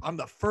group. I'm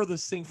the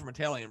furthest thing from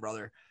Italian,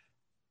 brother.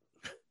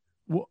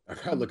 I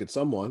gotta look at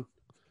someone.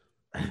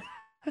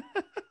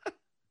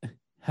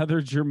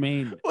 Heather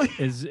Germain Like,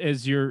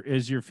 is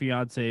your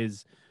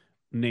fiance's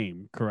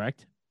name,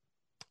 correct?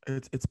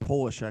 it's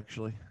Polish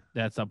actually.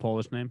 That's a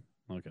Polish name?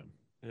 Okay.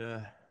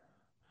 Yeah,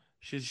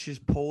 she's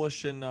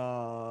Polish and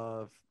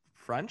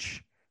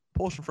French,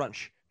 Polish and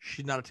French.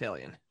 She's not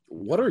Italian.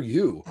 What are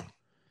you?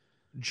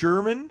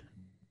 German,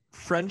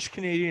 French,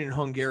 Canadian, and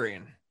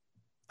Hungarian.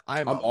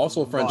 I'm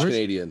also French Russian.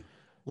 Canadian.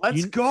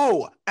 Let's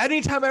go.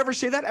 Anytime I ever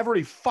say that,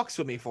 everybody fucks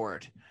with me for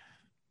it.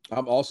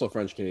 I'm also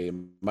French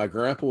Canadian. My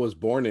grandpa was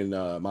born in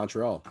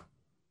Montreal.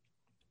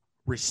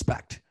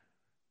 Respect.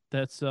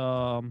 That's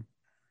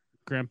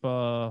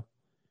Grandpa,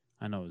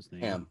 I know his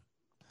name. Ham.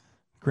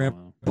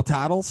 Grandpa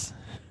Toddles?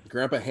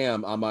 Grandpa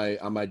Ham on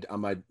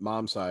my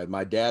mom's side.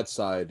 My dad's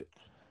side.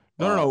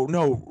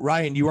 No.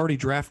 Ryan, you already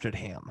drafted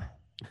Ham.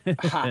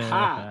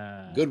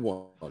 Good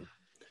one.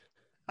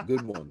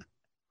 Good one.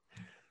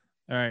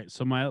 All right,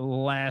 so my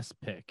last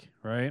pick,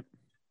 right?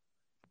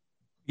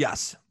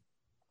 Yes.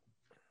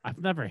 I've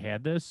never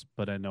had this,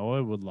 but I know I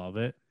would love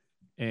it.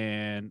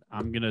 And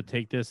I'm going to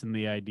take this in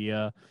the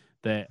idea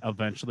that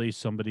eventually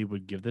somebody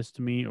would give this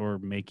to me or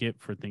make it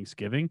for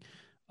Thanksgiving.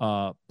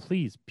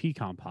 Please,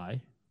 pecan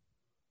pie.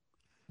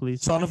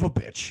 Please. Son of a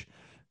bitch.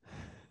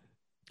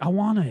 I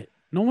want it.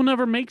 No one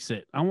ever makes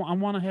it. I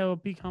want to have a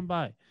pecan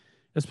pie,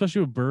 especially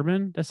with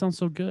bourbon. That sounds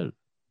so good.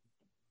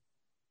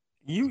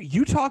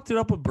 You talked it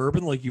up with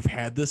bourbon like you've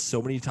had this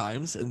so many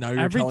times, and now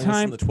you're Every telling us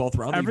in time- the 12th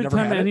round that Every you've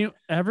never time had it?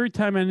 every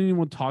time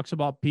anyone talks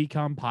about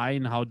pecan pie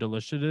and how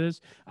delicious it is,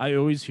 I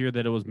always hear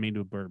that it was made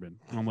with bourbon.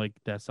 And I'm like,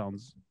 that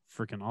sounds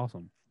freaking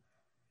awesome.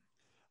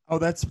 Oh,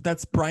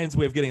 that's Brian's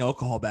way of getting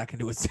alcohol back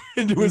into his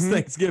his Mhm.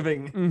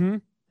 Thanksgiving. Mm-hmm.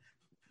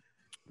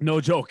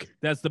 No joke.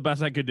 That's the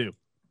best I could do.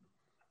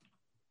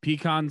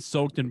 Pecans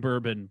soaked in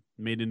bourbon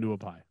made into a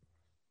pie.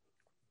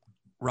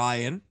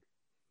 Ryan,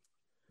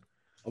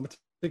 I'm gonna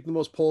take the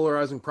most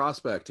polarizing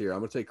prospect here. I'm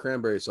gonna take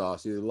cranberry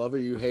sauce. You love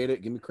it, you hate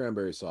it. Give me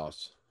cranberry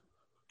sauce.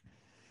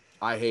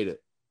 I hate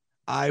it.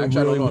 I Actually, I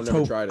don't really know. I've was never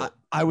hope- tried it.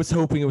 I was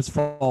hoping it was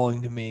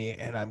falling to me,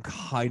 and I'm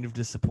kind of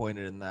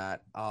disappointed in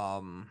that.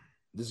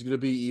 This is gonna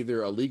be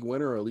either a league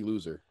winner or a league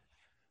loser.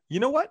 You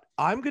know what?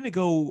 I'm gonna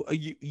go.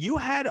 You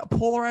had a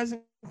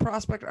polarizing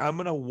prospect. I'm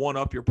gonna one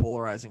up your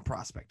polarizing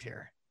prospect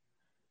here.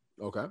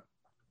 Okay.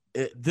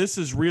 This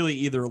is really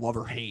either love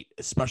or hate,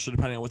 especially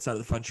depending on what side of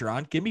the fence you're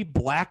on. Give me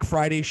Black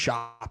Friday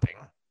shopping.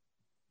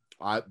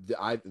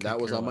 That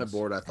was care on my less.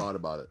 board. I thought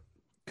about it.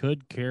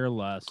 Could care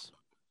less.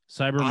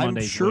 Cyber I'm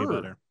Monday's sure. way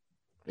better.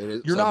 It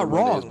is, You're Cyber not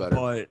Monday is wrong,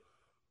 better.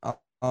 but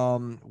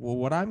well,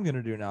 what I'm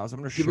gonna do now is I'm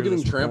gonna share People getting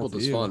this with trampled both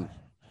of is you. fun.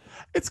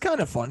 It's kind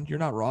of fun. You're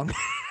not wrong.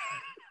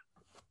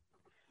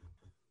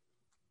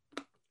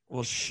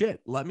 Well,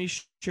 shit. Let me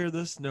share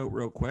this note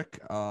real quick.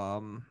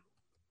 And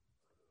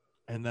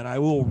then I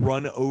will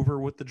run over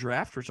what the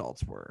draft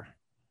results were.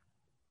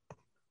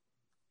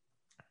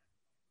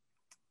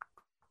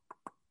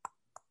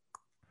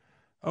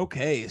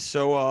 Okay,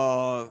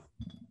 so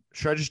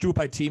should I just do it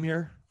by team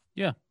here?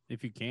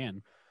 If you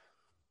can.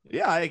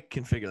 Yeah, I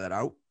can figure that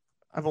out.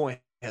 I've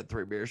only had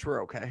 3 beers.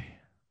 We're okay.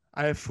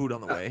 I have food on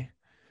the way.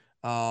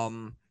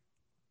 All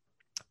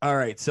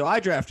right, so I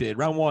drafted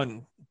round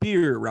 1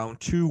 beer, round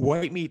 2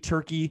 white meat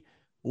turkey,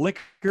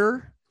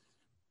 liquor,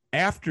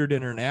 after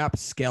dinner nap,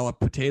 scallop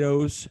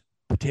potatoes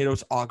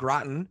au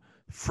gratin,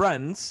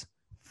 friends,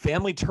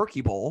 family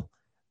turkey bowl,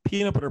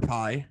 peanut butter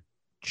pie,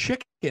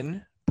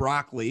 chicken,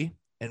 broccoli,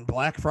 and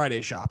Black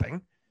Friday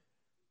shopping.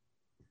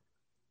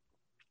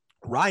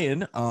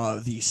 Ryan,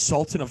 the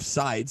Sultan of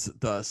Sides,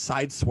 the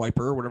side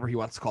swiper, whatever he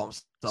wants to call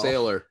himself.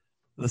 Sailor.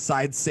 The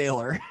side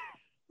sailor.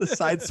 The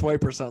side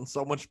swiper sounds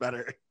so much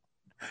better.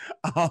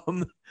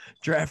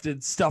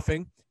 Drafted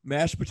stuffing,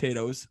 mashed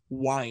potatoes,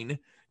 wine,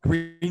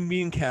 green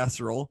bean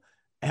casserole,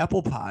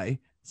 apple pie,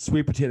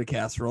 sweet potato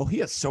casserole. He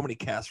has so many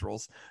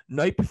casseroles.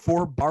 Night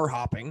before bar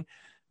hopping,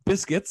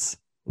 biscuits,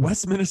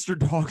 Westminster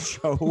dog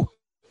show,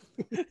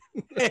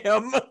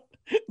 ham,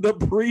 the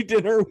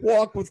pre-dinner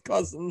walk with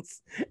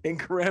cousins, and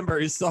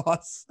cranberry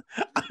sauce.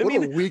 I What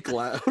mean, a weak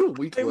what a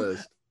weak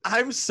list.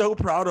 I'm so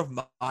proud of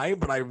mine,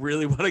 but I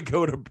really want to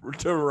go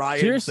to Ryan.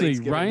 Seriously,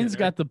 Ryan's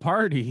got the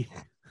party.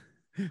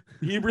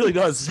 He really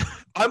does.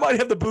 I might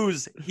have the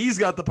booze. He's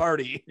got the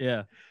party.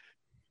 Yeah.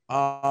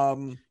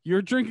 Um,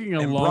 You're drinking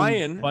And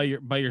alone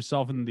Brian- by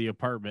yourself in the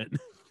apartment.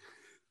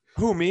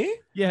 who, me?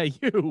 Yeah,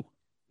 you.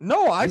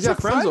 No, I He's got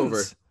took friends friends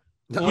over.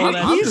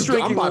 Well, he's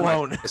drinking by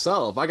alone.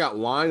 myself. I got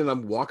wine and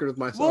I'm walking with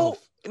myself. Well,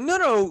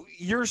 no,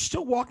 you're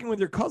still walking with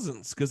your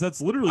cousins because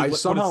that's literally I what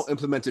somehow it's-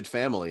 implemented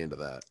family into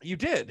that. you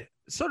did.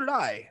 So did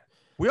I.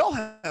 We all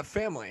have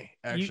family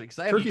actually because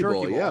I have Turkey a turkey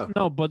bowl, bowl. yeah.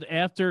 No, but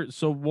after,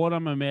 so what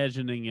I'm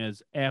imagining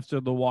is after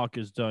the walk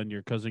is done,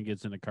 your cousin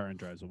gets in a car and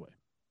drives away.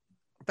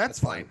 That's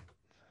fine.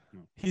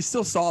 He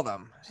still saw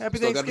them. Happy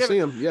Still got to see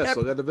Thanksgiving. him. Yeah, Happy-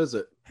 still got to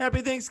visit.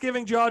 Happy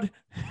Thanksgiving, Judd.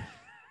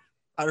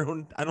 I don't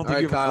All think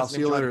right, you have a Kyle. cousin See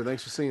you named Judd. later.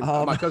 Thanks for seeing.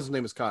 Um, My cousin's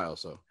name is Kyle,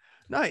 so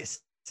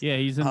Nice. Yeah,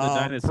 he's in the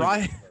dynasty.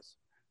 Brian,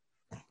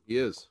 he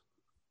is.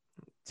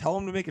 tell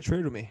him to make a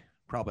trade with me.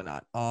 Probably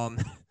not.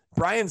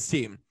 Brian's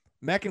team: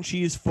 mac and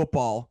cheese,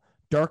 football,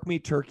 dark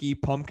meat turkey,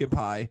 pumpkin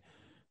pie,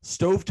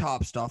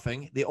 stovetop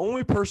stuffing. The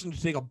only person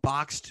to take a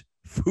boxed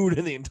food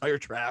in the entire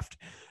draft.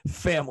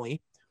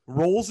 Family,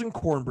 rolls and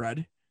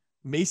cornbread,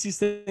 Macy's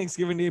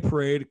Thanksgiving Day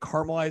Parade,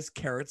 caramelized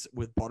carrots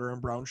with butter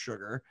and brown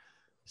sugar,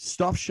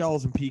 stuffed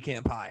shells and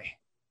pecan pie.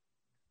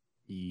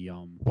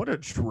 Yum. What a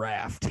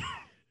draft.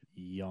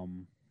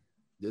 Yum.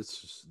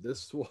 This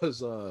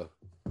was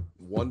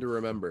one to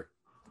remember.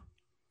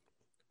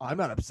 I'm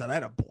not upset. I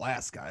had a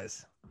blast,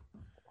 guys.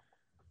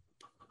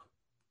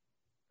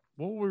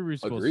 What were we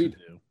supposed Agreed. to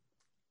do?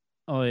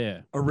 Oh,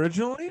 yeah.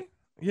 Originally?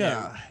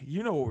 Yeah,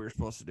 you know what we were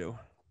supposed to do.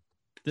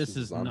 This This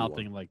is is zombie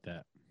nothing like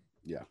that.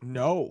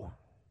 No.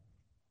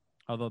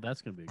 Although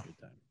that's going to be a good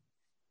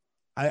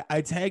time.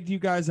 I tagged you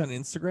guys on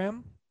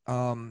Instagram.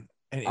 And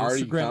I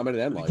already Instagram.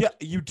 commented and liked. Yeah,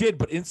 you did,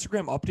 but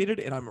Instagram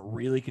updated, and I'm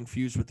really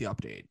confused with the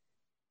update.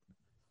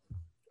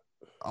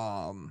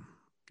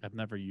 I've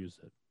never used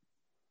it.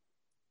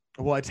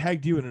 Well, I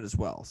tagged you in it as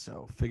well,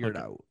 so figure it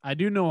Okay. out. I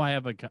do know I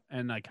have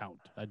an account.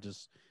 I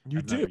just You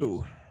I've never do.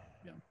 used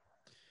it.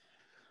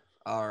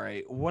 All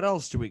right. What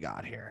else do we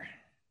got here?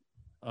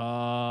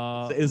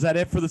 yeah. Is that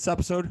it for this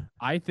episode?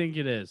 I think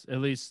it is. At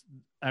least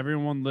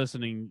everyone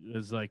listening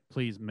is like,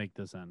 please make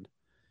this end.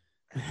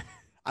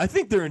 I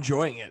think they're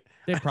enjoying it.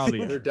 They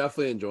probably They're are.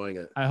 definitely enjoying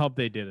it. I hope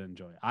they did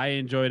enjoy it. I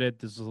enjoyed it.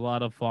 This was a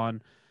lot of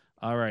fun.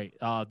 All right.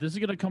 This is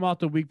going to come out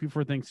the week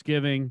before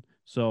Thanksgiving.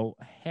 So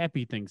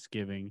happy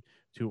Thanksgiving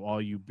to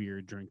all you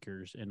beer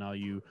drinkers and all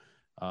you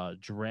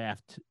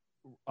draft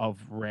of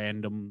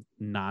random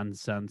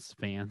nonsense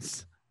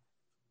fans.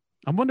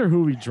 I wonder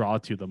who we draw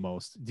to the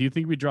most. Do you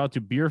think we draw to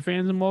beer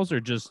fans the most, or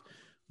just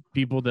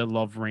people that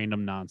love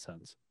random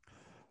nonsense?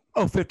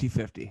 Oh,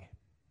 50-50.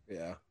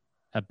 Yeah.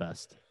 At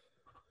best.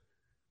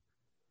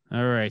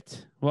 All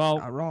right. Well,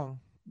 Not wrong.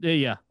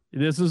 yeah.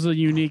 This is a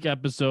unique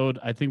episode.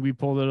 I think we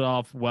pulled it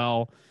off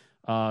well.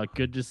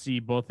 Good to see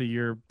both of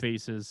your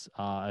faces.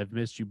 I've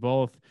missed you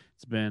both.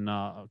 It's been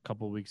a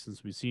couple of weeks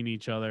since we've seen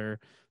each other.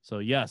 So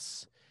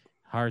yes,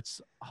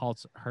 hearts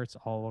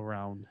all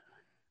around.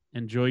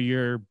 Enjoy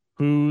your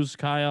booze,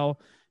 Kyle.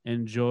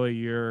 Enjoy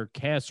your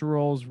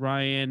casseroles,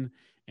 Ryan.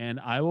 And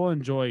I will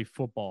enjoy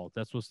football.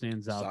 That's what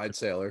stands out. Side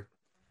Sailor.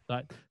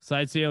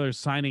 Side Sailor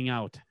signing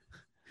out.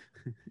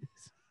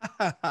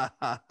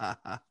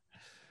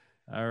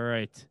 All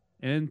right.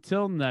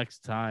 Until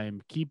next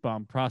time, keep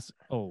on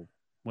Oh,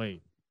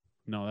 wait.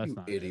 No, that's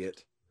not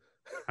idiot.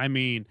 It. I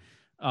mean,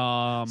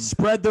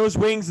 spread those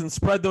wings and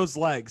spread those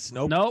legs.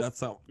 Nope.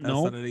 That's not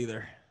it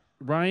either.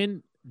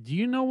 Ryan, do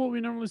you know what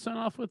we normally sign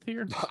off with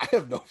here? I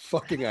have no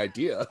fucking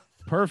idea.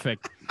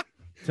 Perfect.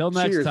 Till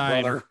next Cheers,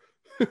 time. brother.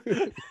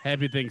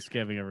 Happy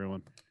Thanksgiving,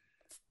 everyone.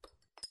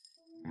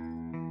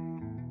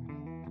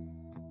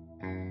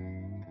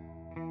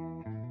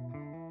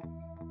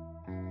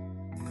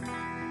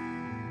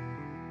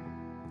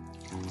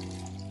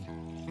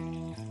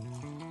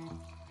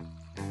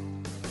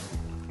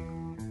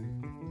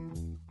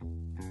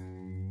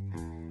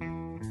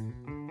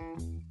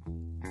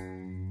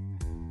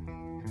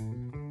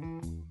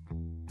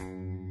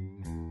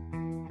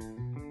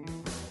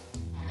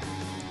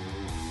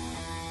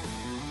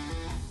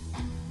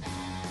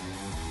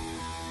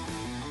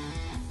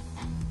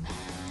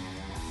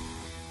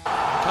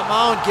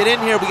 Come on, get in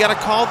here. We got to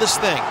call this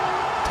thing.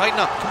 Tighten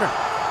up. Come here.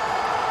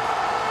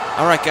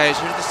 All right, guys,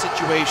 here's the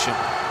situation.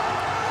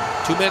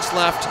 2 minutes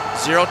left,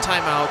 0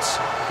 timeouts,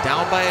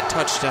 down by a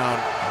touchdown.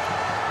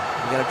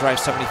 We got to drive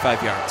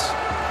 75 yards.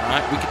 All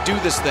right, we can do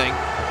this thing.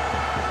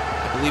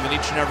 I believe in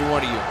each and every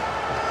one of you.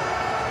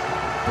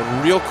 But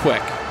real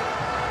quick,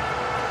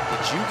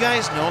 did you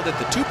guys know that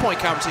the 2 Point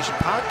Conversation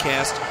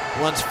podcast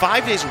runs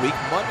 5 days a week,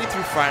 Monday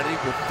through Friday,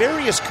 with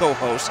various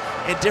co-hosts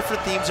and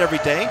different themes every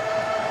day?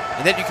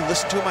 And then you can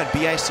listen to them on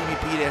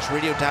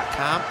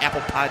bicbp-radio.com,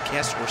 Apple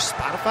Podcasts, or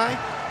Spotify.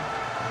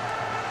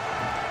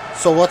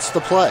 So what's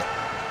the play?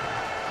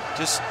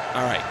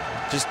 All right.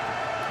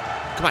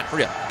 Come on,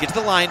 hurry up. Get to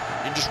the line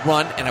and just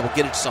run, and I will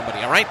get it to somebody.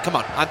 All right? Come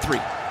on 3.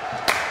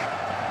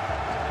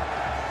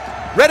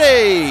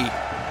 Ready.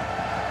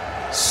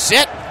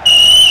 Set.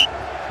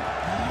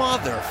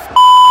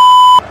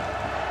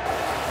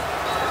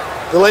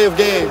 Delay of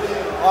game.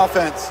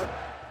 Offense.